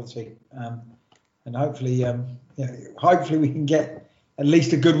high quality, and hopefully we can get at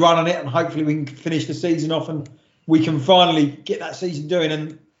least a good run on it, and hopefully we can finish the season off and we can finally get that season doing,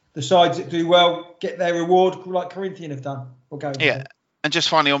 and the sides that do well get their reward like Corinthian have done. And just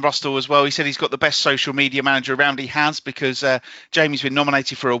finally on Rustle as well, he said he's got the best social media manager around. He has, because Jamie's been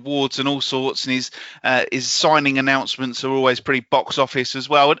nominated for awards and all sorts, and his signing announcements are always pretty box office as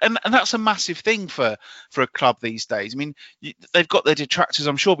well. And that's a massive thing for a club these days. I mean, they've got their detractors,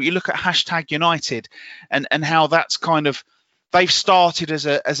 I'm sure, but you look at #United and how that's kind of, they've started as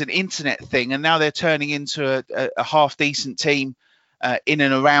an internet thing, and now they're turning into a half decent team in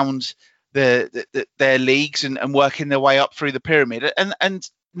and around their leagues and working their way up through the pyramid. And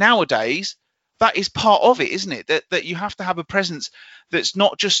nowadays that is part of it, isn't it? That you have to have a presence that's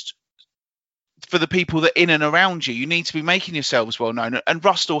not just for the people that in and around you. You need to be making yourselves well known, and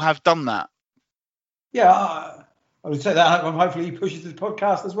Rustle have done that. Yeah, I would say that. Hopefully he pushes the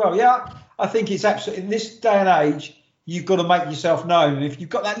podcast as well. Yeah, I think it's absolutely, in this day and age, you've got to make yourself known. And if you've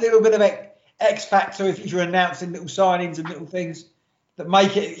got that little bit of X factor, if you're announcing little signings and little things that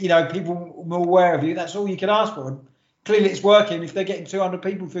make it, people more aware of you, that's all you can ask for. And clearly it's working. If they're getting 200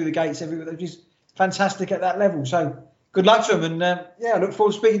 people through the gates everywhere, they're just fantastic at that level. So good luck to them. And I look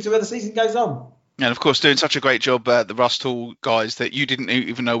forward to speaking to where the season goes on. And of course, doing such a great job, the Rustle guys, that you didn't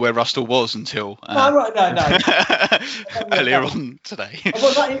even know where Rustle was until no. earlier on today.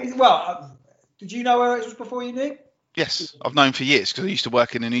 Did you know where it was before you knew? Yes, I've known for years because I used to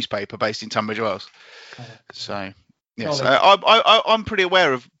work in a newspaper based in Tunbridge Wells. So, yes, I'm pretty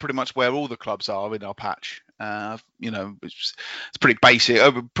aware of pretty much where all the clubs are in our patch. It's pretty basic,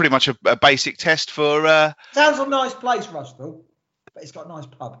 pretty much a basic test for. Sounds a nice place, Rustle, but it's got a nice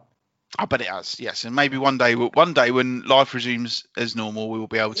pub. I bet it has, yes. And maybe one day when life resumes as normal, we will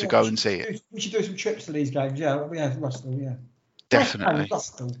be able to go and see it. We should do some trips to these games. Yeah, Rustle. Yeah, definitely.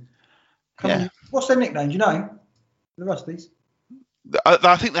 Rustle. Come on. What's their nickname? Do you know? The Rusties?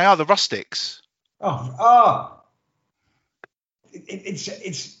 I think they are the Rustics.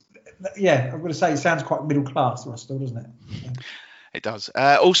 It's I'm going to say it sounds quite middle class, Rustle, doesn't it? Yeah. It does.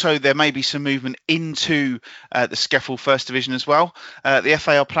 Also, there may be some movement into the SCEFL First Division as well. The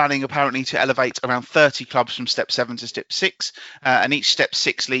FA are planning apparently to elevate around 30 clubs from Step 7 to Step 6, and each Step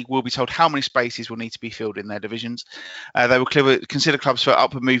 6 league will be told how many spaces will need to be filled in their divisions. They will consider clubs for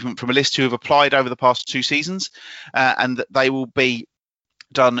upward movement from a list who have applied over the past 2 seasons, and they will be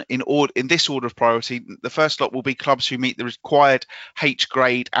done in this order of priority. The first lot will be clubs who meet the required H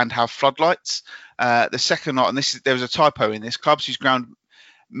grade and have floodlights. The second lot, and there was a typo in this, clubs whose ground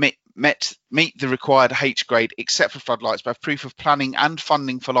meet the required H grade except for floodlights, but have proof of planning and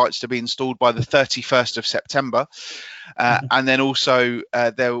funding for lights to be installed by the 31st of September. And then also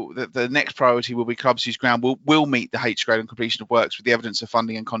the next priority will be clubs whose ground will meet the H grade on completion of works with the evidence of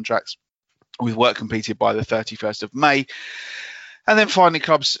funding and contracts with work completed by the 31st of May. And then finally,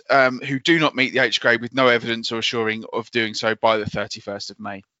 clubs who do not meet the H grade with no evidence or assuring of doing so by the 31st of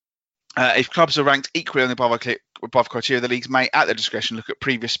May. If clubs are ranked equally on the above criteria, the leagues may, at their discretion, look at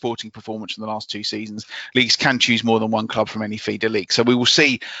previous sporting performance from the last 2 seasons. Leagues can choose more than one club from any feeder league. So we will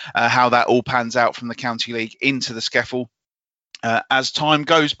see how that all pans out from the county league into the SCEFL as time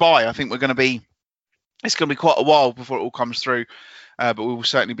goes by. I think we're going to be it's going to be quite a while before it all comes through. But we will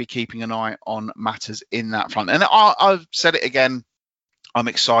certainly be keeping an eye on matters in that front. And I've said it again. I'm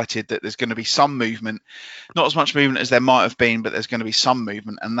excited that there's going to be some movement, not as much movement as there might have been, but there's going to be some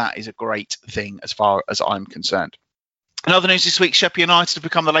movement, and that is a great thing as far as I'm concerned. In other news this week, Sheffield United have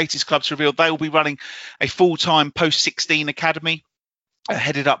become the latest club to reveal they will be running a full-time post-16 academy,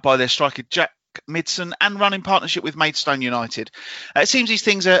 headed up by their striker Jack Midson, and run in partnership with Maidstone United. It seems these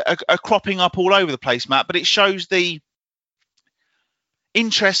things are cropping up all over the place, Matt, but it shows the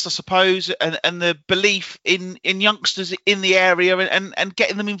interest, I suppose, and the belief in youngsters in the area and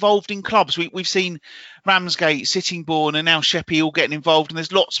getting them involved in clubs. We've seen Ramsgate, Sittingbourne, and now Sheppey all getting involved, and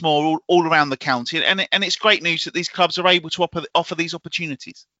there's lots more all around the county. And it's great news that these clubs are able to offer these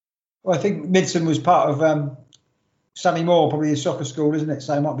opportunities. Well, I think Midson was part of Sammy Moore, probably a soccer school, isn't it?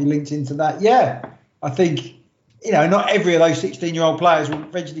 So it might be linked into that. Yeah, I think, not every of those 16-year-old players will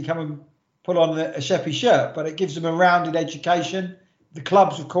eventually come and put on a Sheppey shirt, but it gives them a rounded education. The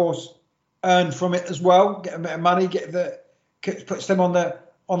clubs, of course, earn from it as well. Get a bit of money. Puts them on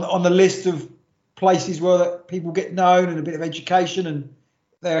the list of places where that people get known, and a bit of education, and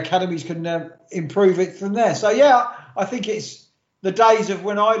their academies can improve it from there. So yeah, I think it's the days of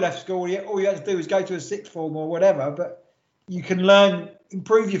when I left school. All you had to do was go to a sixth form or whatever, but you can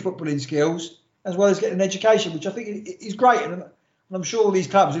improve your footballing skills as well as get an education, which I think is great. And I'm sure all these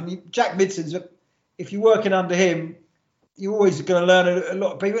clubs, and Jack Midson's, if you're working under him, you're always going to learn a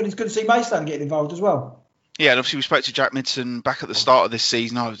lot of people, and it's good to see Maidstone getting involved as well. Yeah, and obviously we spoke to Jack Midson back at the start of this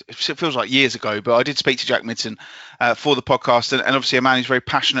season. It feels like years ago, but I did speak to Jack Midson for the podcast, and obviously a man who's very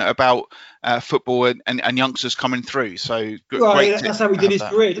passionate about football and youngsters coming through. So great. That's how he did his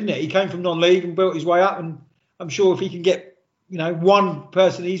career, didn't it? He came from non-league and built his way up, and I'm sure if he can get one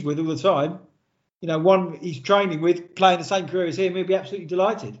person he's with all the time, one he's training with, playing the same career as him, he'll be absolutely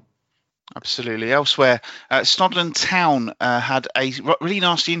delighted. Absolutely. Elsewhere, Snodland Town had a really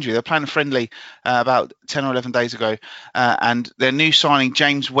nasty injury. They were playing a friendly about 10 or 11 days ago, and their new signing,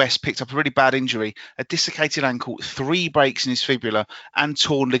 James West, picked up a really bad injury, a dislocated ankle, 3 breaks in his fibula, and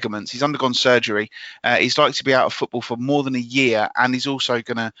torn ligaments. He's undergone surgery. He's likely to be out of football for more than a year, and he's also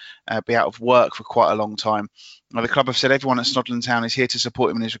going to be out of work for quite a long time. Now, the club have said everyone at Snodland Town is here to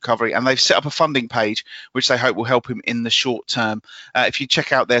support him in his recovery, and they've set up a funding page which they hope will help him in the short term. If you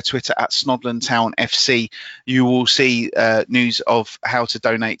check out their Twitter at Snodland Town FC, you will see news of how to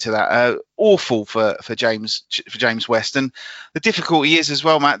donate to that. Awful for James West, and the difficulty is as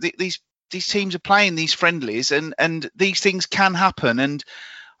well, Matt. These teams are playing these friendlies, and these things can happen. And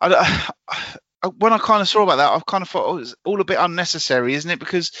when I kind of saw about that, I kind of thought, it's all a bit unnecessary, isn't it?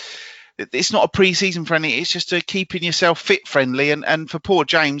 Because it's not a pre-season friendly. It's just a keeping yourself fit friendly. And for poor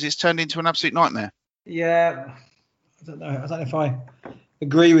James, it's turned into an absolute nightmare. Yeah, I don't know if I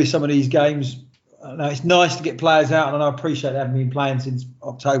agree with some of these games. No, it's nice to get players out, and I appreciate they haven't been playing since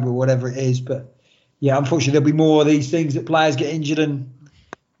October or whatever it is. But yeah, unfortunately, there'll be more of these things that players get injured, and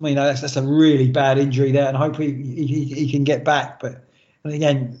that's a really bad injury there. And hopefully he can get back. But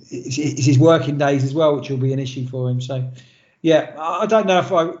again, it's his working days as well, which will be an issue for him. So. Yeah, I don't know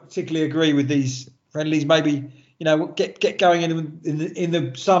if I particularly agree with these friendlies. Maybe get going in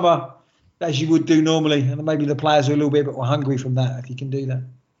the summer as you would do normally, and maybe the players are a little bit more hungry from that if you can do that.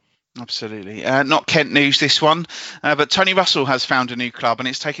 Absolutely. Not Kent news, this one, but Tony Russell has found a new club, and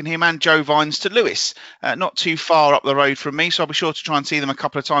it's taken him and Joe Vines to Lewes, not too far up the road from me, so I'll be sure to try and see them a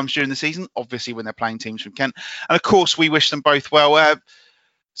couple of times during the season, obviously when they're playing teams from Kent. And of course, we wish them both well.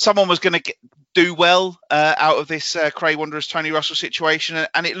 Someone was going to do well out of this Cray Wanderers Tony Russell situation,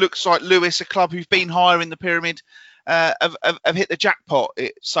 and it looks like Lewes, a club who've been higher in the pyramid, have hit the jackpot.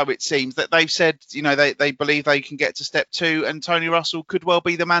 So it seems that they've said, they believe they can get to step 2, and Tony Russell could well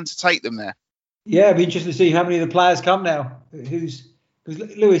be the man to take them there. Yeah, it'd be interesting to see how many of the players come now. Because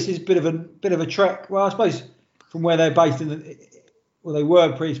Lewes is a bit of a trek. Well, I suppose from where they're based they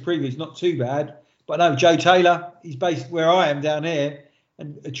were previous, not too bad. But I know Joe Taylor, he's based where I am down here.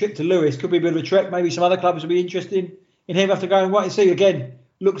 And a trip to Lewes could be a bit of a trek. Maybe some other clubs will be interested in him after going and wait and see again.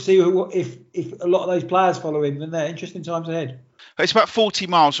 Look, see if a lot of those players follow him. Then they're interesting times ahead. It's about 40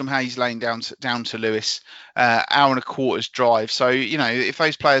 miles from Hayes Lane down to Lewes, hour and a quarter's drive. So if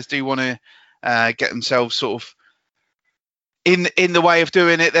those players do want to get themselves sort of in the way of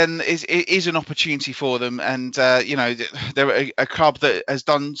doing it, then it is an opportunity for them. And they're a club that has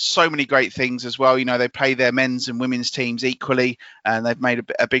done so many great things as well. They play their men's and women's teams equally, and they've made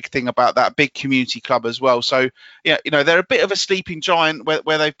a big thing about that. Big community club as well. So they're a bit of a sleeping giant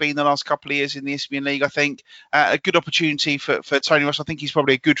where they've been the last couple of years in the Isthmian League. I think a good opportunity for Tony Russell. I think he's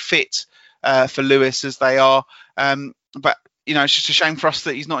probably a good fit for Lewes as they are. But it's just a shame for us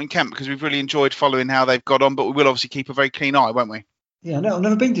that he's not in Kent, because we've really enjoyed following how they've got on. But we will obviously keep a very keen eye, won't we? Yeah, no, I've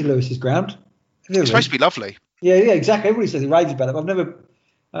never been to Lewis's ground. It's supposed to be lovely. Yeah, exactly. Everybody says it raves about it, but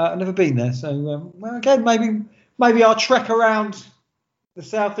I've never been there. So, well, again, maybe our trek around the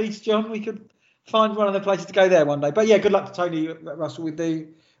southeast, John, we could find one of the places to go there one day. But yeah, good luck to Tony Russell with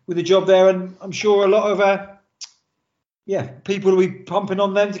the job there, and I'm sure a lot of people will be pumping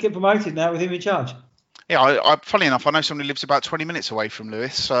on them to get promoted now with him in charge. Yeah, funny enough, I know somebody lives about 20 minutes away from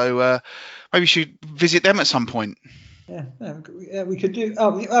Lewis, so maybe we should visit them at some point. Yeah, we could do.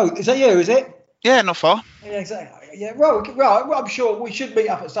 Oh, is that you? Is it? Yeah, not far. Yeah, exactly. Yeah, well, I'm sure we should meet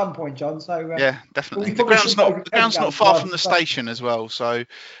up at some point, John. So yeah, definitely. The ground's not far from the station as well, so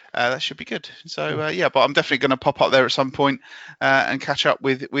that should be good. So but I'm definitely going to pop up there at some point and catch up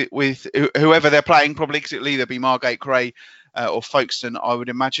with whoever they're playing, probably, because it'll either be Margate, Cray, or Folkestone, I would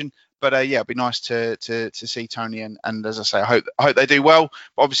imagine. But it'd be nice to see Tony, and as I say, I hope they do well.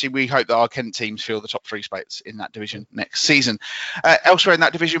 But obviously, we hope that our Kent teams fill the top 3 spots in that division next season. Elsewhere in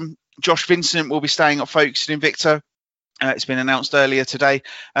that division, Josh Vincent will be staying at Folkestone Invicta. It's been announced earlier today,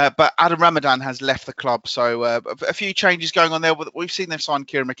 but Adam Ramadan has left the club. So a few changes going on there. We've seen they've signed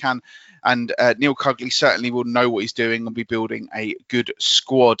Kieran McCann, and Neil Cugley certainly will know what he's doing and be building a good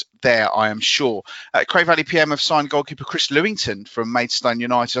squad there, I am sure. Cray Valley PM have signed goalkeeper Chris Lewington from Maidstone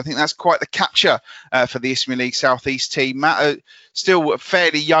United. I think that's quite the capture for the Isthmian League South East team. Matt, still a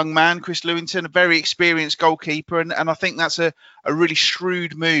fairly young man, Chris Lewington, a very experienced goalkeeper, and I think that's a really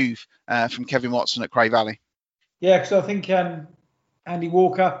shrewd move from Kevin Watson at Cray Valley. Yeah, because I think Andy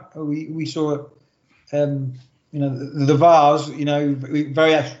Walker, we saw, the Vars, he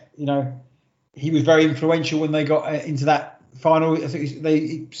was very influential when they got into that final. I think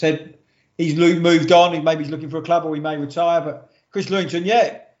he said he's moved on. Maybe he's looking for a club, or he may retire. But Chris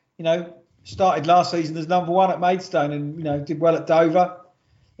Lewington, started last season as number 1 at Maidstone, and did well at Dover.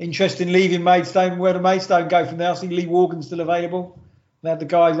 Interested in leaving Maidstone. Where did Maidstone go from there? I think Lee Morgan's still available. They had the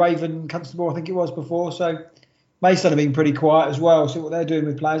guy Raven Constable, I think it was before. So Maidstone have been pretty quiet as well. See what they're doing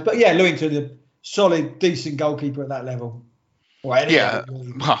with players. But yeah, Lewington, a solid, decent goalkeeper at that level.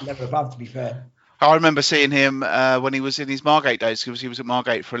 Level above, to be fair. I remember seeing him when he was in his Margate days, because he was at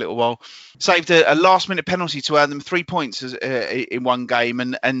Margate for a little while. Saved a last-minute penalty to earn them 3 points in one game,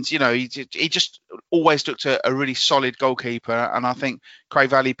 and he just always looked a really solid goalkeeper. And I think Cray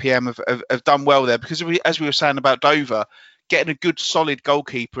Valley PM have done well there, because as we were saying about Dover, getting a good, solid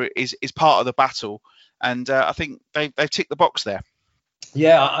goalkeeper is part of the battle. And I think they've ticked the box there.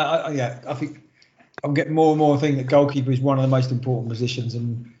 Yeah, I think I'm getting more and more thinking that goalkeeper is one of the most important positions.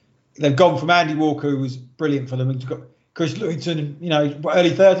 And they've gone from Andy Walker, who was brilliant for them, and got Chris Lewington, early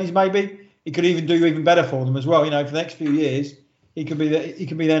 30s maybe. He could do even better for them as well. For the next few years, he could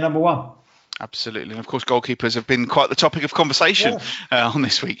be their number 1. Absolutely. And of course, goalkeepers have been quite the topic of conversation on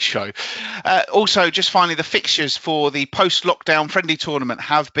this week's show. Also, just finally, the fixtures for the post-lockdown friendly tournament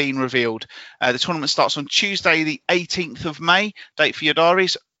have been revealed. The tournament starts on Tuesday, the 18th of May. Date for your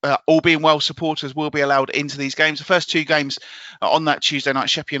diaries. All being well, supporters will be allowed into these games. The first 2 games on that Tuesday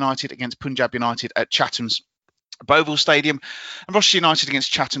night, Sheffield United against Punjab United at Chatham's Boval Stadium, and Rochester United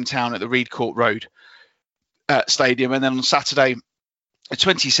against Chatham Town at the Reed Court Road Stadium. And then on Saturday, the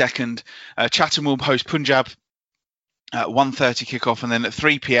 22nd, Chatham will host Punjab at 1:30 kickoff, and then at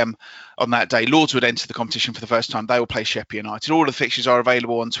 3 p.m. on that day, Lords would enter the competition for the first time. They will play Sheffield United. All the fixtures are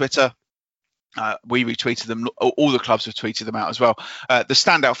available on Twitter. We retweeted them. All the clubs have tweeted them out as well. The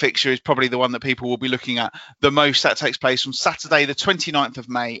standout fixture is probably the one that people will be looking at the most. That takes place on Saturday, the 29th of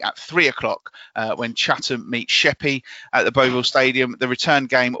May at 3 o'clock when Chatham meet Sheppey at the Boval Stadium. The return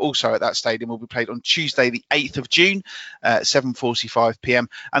game also at that stadium will be played on Tuesday, the 8th of June at 7:45 p.m.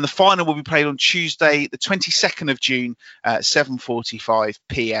 And the final will be played on Tuesday, the 22nd of June at 7:45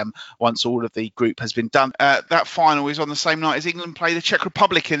 p.m. once all of the group has been done. That final is on the same night as England play the Czech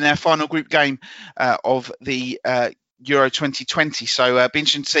Republic in their final group game of the Euro 2020. So be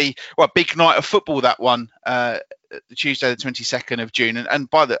interesting to see big night of football, that one, Tuesday the 22nd of June, and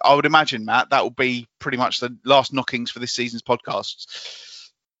I would imagine, Matt, that will be pretty much the last knockings for this season's podcasts.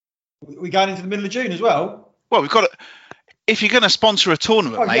 We're going into the middle of June as well. Well, we've got to, if you're going to sponsor a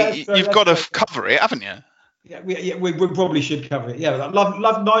tournament, mate, you've got to cover it, haven't you? Yeah, we probably should cover it. Yeah,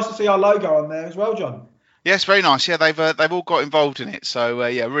 nice to see our logo on there as well, John. Yes, very nice. Yeah, they've all got involved in it. So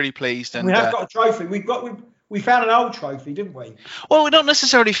really pleased. And we have got a trophy. We found an old trophy, didn't we? Well, we not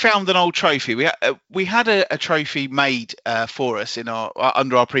necessarily found an old trophy. We had a trophy made for us in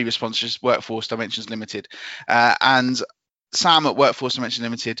under our previous sponsors, Workforce Dimensions Limited, and Sam at Workforce Dimensions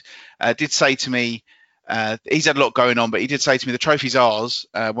Limited did say to me he's had a lot going on, but he did say to me the trophy's ours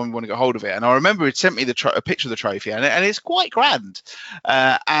when we want to get hold of it. And I remember he'd sent me a picture of the trophy, and it's quite grand.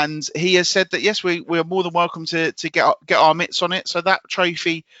 And he has said that yes, we are more than welcome to get our mitts on it. So that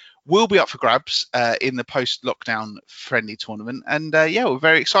trophy will be up for grabs in the post-lockdown friendly tournament. And we're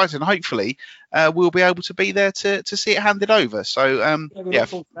very excited, and hopefully we'll be able to be there to see it handed over. So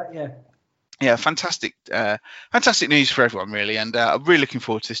yeah, fantastic news for everyone, really, and I'm really looking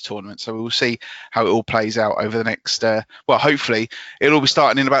forward to this tournament. So we will see how it all plays out over the next. Hopefully it'll all be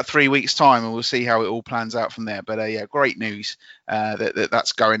starting in about 3 weeks' time, and we'll see how it all plans out from there. But great news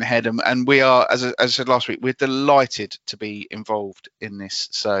that's going ahead, and we are, as I said last week, we're delighted to be involved in this.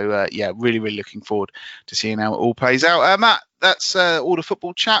 So really, really looking forward to seeing how it all plays out. Matt, that's all the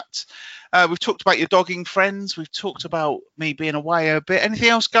football chat. We've talked about your dogging friends. We've talked about me being away a bit. Anything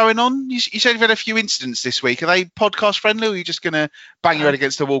else going on? You said you've had a few incidents this week. Are they podcast friendly, or are you just going to bang your head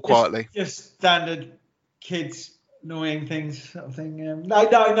against the wall quietly? Just standard kids annoying things sort of thing. No.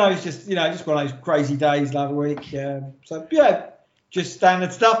 It's just just one of those crazy days the other week. Just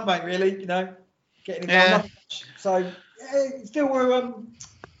standard stuff, mate. Really, getting it done. So still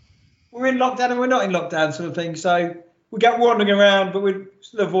we're in lockdown and we're not in lockdown, sort of thing. So we get wandering around, but we're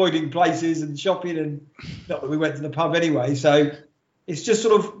still avoiding places and shopping, and not that we went to the pub anyway. So it's just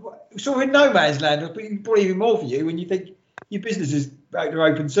sort of in no man's land. Probably even more for you when you think your business is about to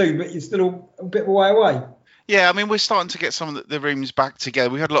open soon, but you're still a bit of a way away. Yeah, I mean, we're starting to get some of the rooms back together.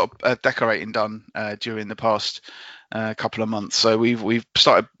 We had a lot of decorating done during the past couple of months, so we've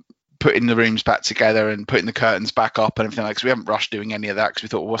started putting the rooms back together and putting the curtains back up and everything like that, because we haven't rushed doing any of that because we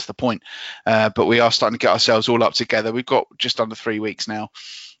thought, well, what's the point? But we are starting to get ourselves all up together. We've got just under 3 weeks now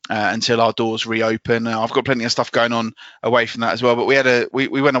until our doors reopen. I've got plenty of stuff going on away from that as well, but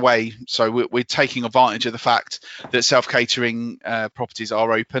we went away, so we're taking advantage of the fact that self-catering properties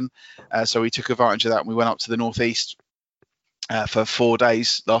are open. So we took advantage of that, and we went up to the northeast for 4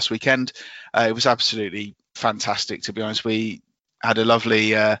 days last weekend. It was absolutely fantastic, to be honest. We had a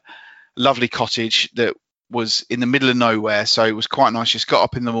lovely cottage that was in the middle of nowhere, so it was quite nice. Just got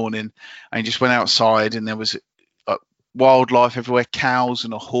up in the morning and just went outside, and there was wildlife everywhere, cows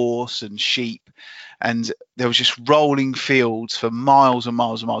and a horse and sheep, and there was just rolling fields for miles and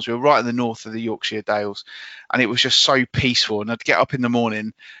miles and miles. We were right in the north of the Yorkshire Dales, and it was just so peaceful. And I'd get up in the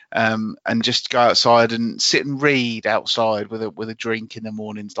morning and just go outside and sit and read outside with a drink in the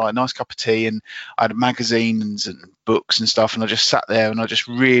mornings, like a nice cup of tea, and I had magazines and books and stuff, and I just sat there and I just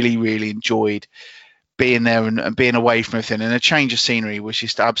really, really enjoyed being there and being away from everything, and a change of scenery was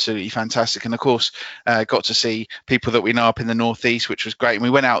just absolutely fantastic. And of course got to see people that we know up in the northeast, which was great. And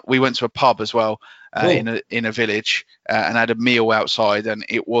we went to a pub as well in a village and had a meal outside, and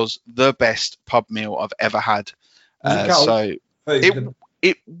it was the best pub meal I've ever had.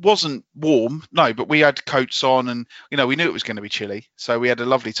 It wasn't warm, no, but we had coats on, and we knew it was going to be chilly, so we had a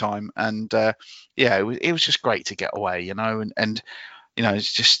lovely time. And it was just great to get away, and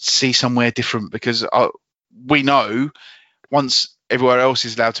just see somewhere different, because we know once everywhere else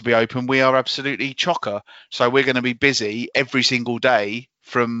is allowed to be open, we are absolutely chocker. So we're going to be busy every single day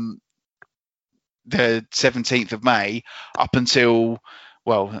from the 17th of May up until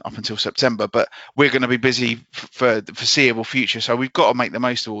September, but we're going to be busy for the foreseeable future. So we've got to make the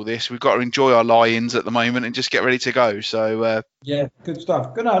most of all this. We've got to enjoy our lie-ins at the moment and just get ready to go. So good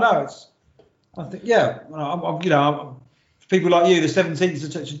stuff. People like you, the 17th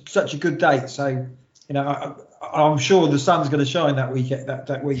is such a good date. So, I'm sure the sun's going to shine that week there. But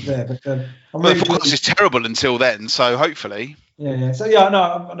the forecast is terrible until then. So hopefully. Yeah. So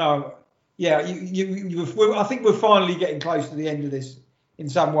no. Yeah, I think we're finally getting close to the end of this in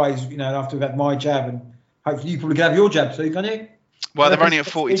some ways. After we've had my jab, and hopefully you probably can have your jab too, can't you? Well, they're only at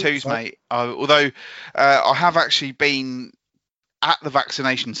 42s, mate. Although I have actually been at the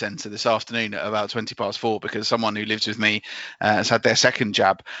vaccination centre this afternoon at about 4:20 because someone who lives with me has had their second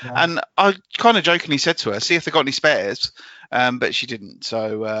jab. Yeah. And I kind of jokingly said to her, see if they've got any spares, but she didn't.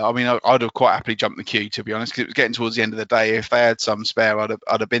 So, I'd have quite happily jumped the queue, to be honest, because it was getting towards the end of the day. If they had some spare, I'd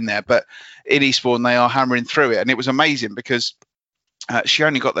have been there. But in Eastbourne, they are hammering through it. And it was amazing because she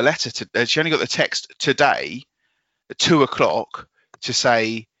only got the text today at 2:00 to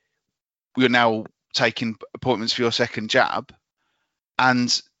say, we're now taking appointments for your second jab.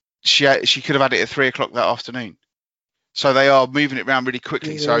 And she could have had it at 3:00 that afternoon. So they are moving it around really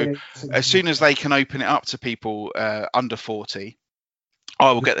quickly. As soon as they can open it up to people under 40,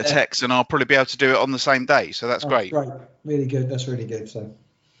 I will get the text, and I'll probably be able to do it on the same day. So that's great. Right, really good. That's really good. So,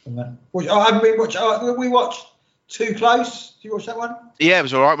 we watched Too Close. Did you watch that one? Yeah, it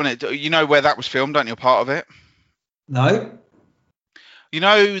was all right. You know where that was filmed, don't you? Part of it. No. You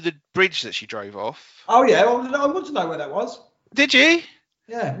know the bridge that she drove off? Oh yeah, I want to know where that was. Did you?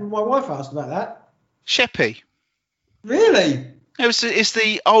 Yeah, my wife asked about that. Sheppey. Really? It's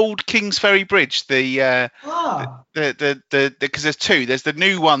the old Kings Ferry Bridge. Because there's two. There's the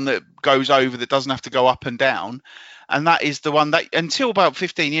new one that goes over that doesn't have to go up and down, and that is the one that until about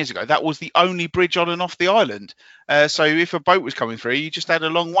 15 years ago that was the only bridge on and off the island. So if a boat was coming through, you just had a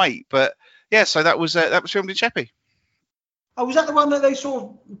long wait. But yeah, so that was filmed in Sheppey. Oh, was that the one that they sort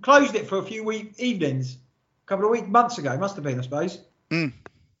of closed it for a few evenings, a couple of months ago? Must have been, I suppose. Mm.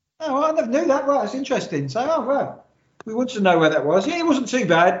 Oh, well, I never knew that. Right, it's interesting. So, right. We wanted to know where that was. Yeah, it wasn't too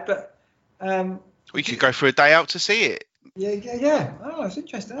bad, but we could go for a day out to see it. Yeah. Oh, it's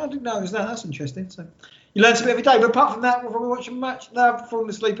interesting. I didn't know it was that. That's interesting. So you learn something every day. But apart from that, we're probably watching a match. No, I've fallen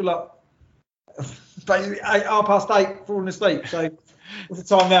asleep a lot. Basically, 8:30, falling asleep. So what's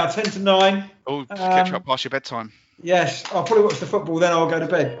the time now? 10 to 9. Oh, catch up past your bedtime. Yes, I'll probably watch the football. Then I'll go to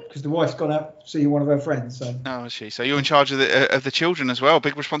bed because the wife's gone out to see one of her friends. So. Oh, is she? So you're in charge of the children as well.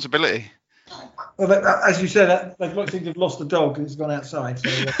 Big responsibility. Well, as you said, they seem to have lost the dog and it's gone outside. So,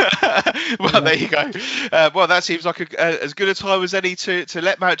 well, there you go. Well, that seems like as good a time as any to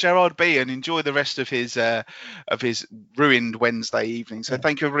let Matt Gerrard be and enjoy the rest of his ruined Wednesday evening. So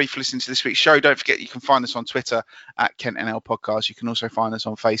thank you everybody for listening to this week's show. Don't forget you can find us on Twitter at Kent NL Podcast. You can also find us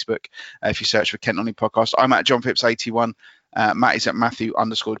on Facebook if you search for Kent Only Podcast. I'm at John Phipps 81. Matt is at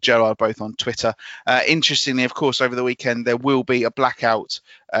Matthew_Gerrard, both on Twitter. Interestingly, of course, over the weekend there will be a blackout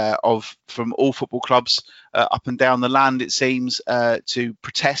from all football clubs up and down the land, it seems, to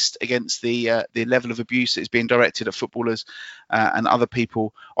protest against the level of abuse that is being directed at footballers and other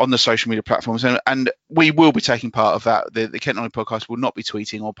people on the social media platforms. And we will be taking part of that. The Kent Only Podcast will not be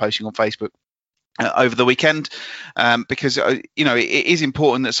tweeting or posting on Facebook over the weekend because it is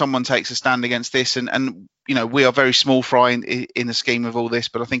important that someone takes a stand against this, and we are very small fry in the scheme of all this,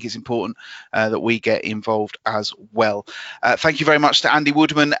 but I think it's important that we get involved as well. Thank you very much to Andy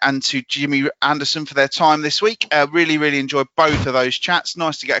Woodman and to Jimmy Anderson for their time this week. Really enjoyed both of those chats.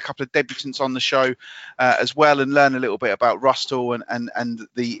 Nice to get a couple of debutants on the show as well and learn a little bit about Rustle and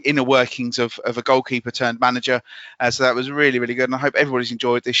the inner workings of a goalkeeper turned manager. So that was really good, and I hope everybody's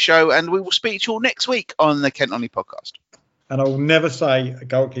enjoyed this show, and we will speak to you all next week on the Kent Only Podcast. And I will never say a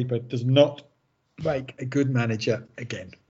goalkeeper does not make a good manager again.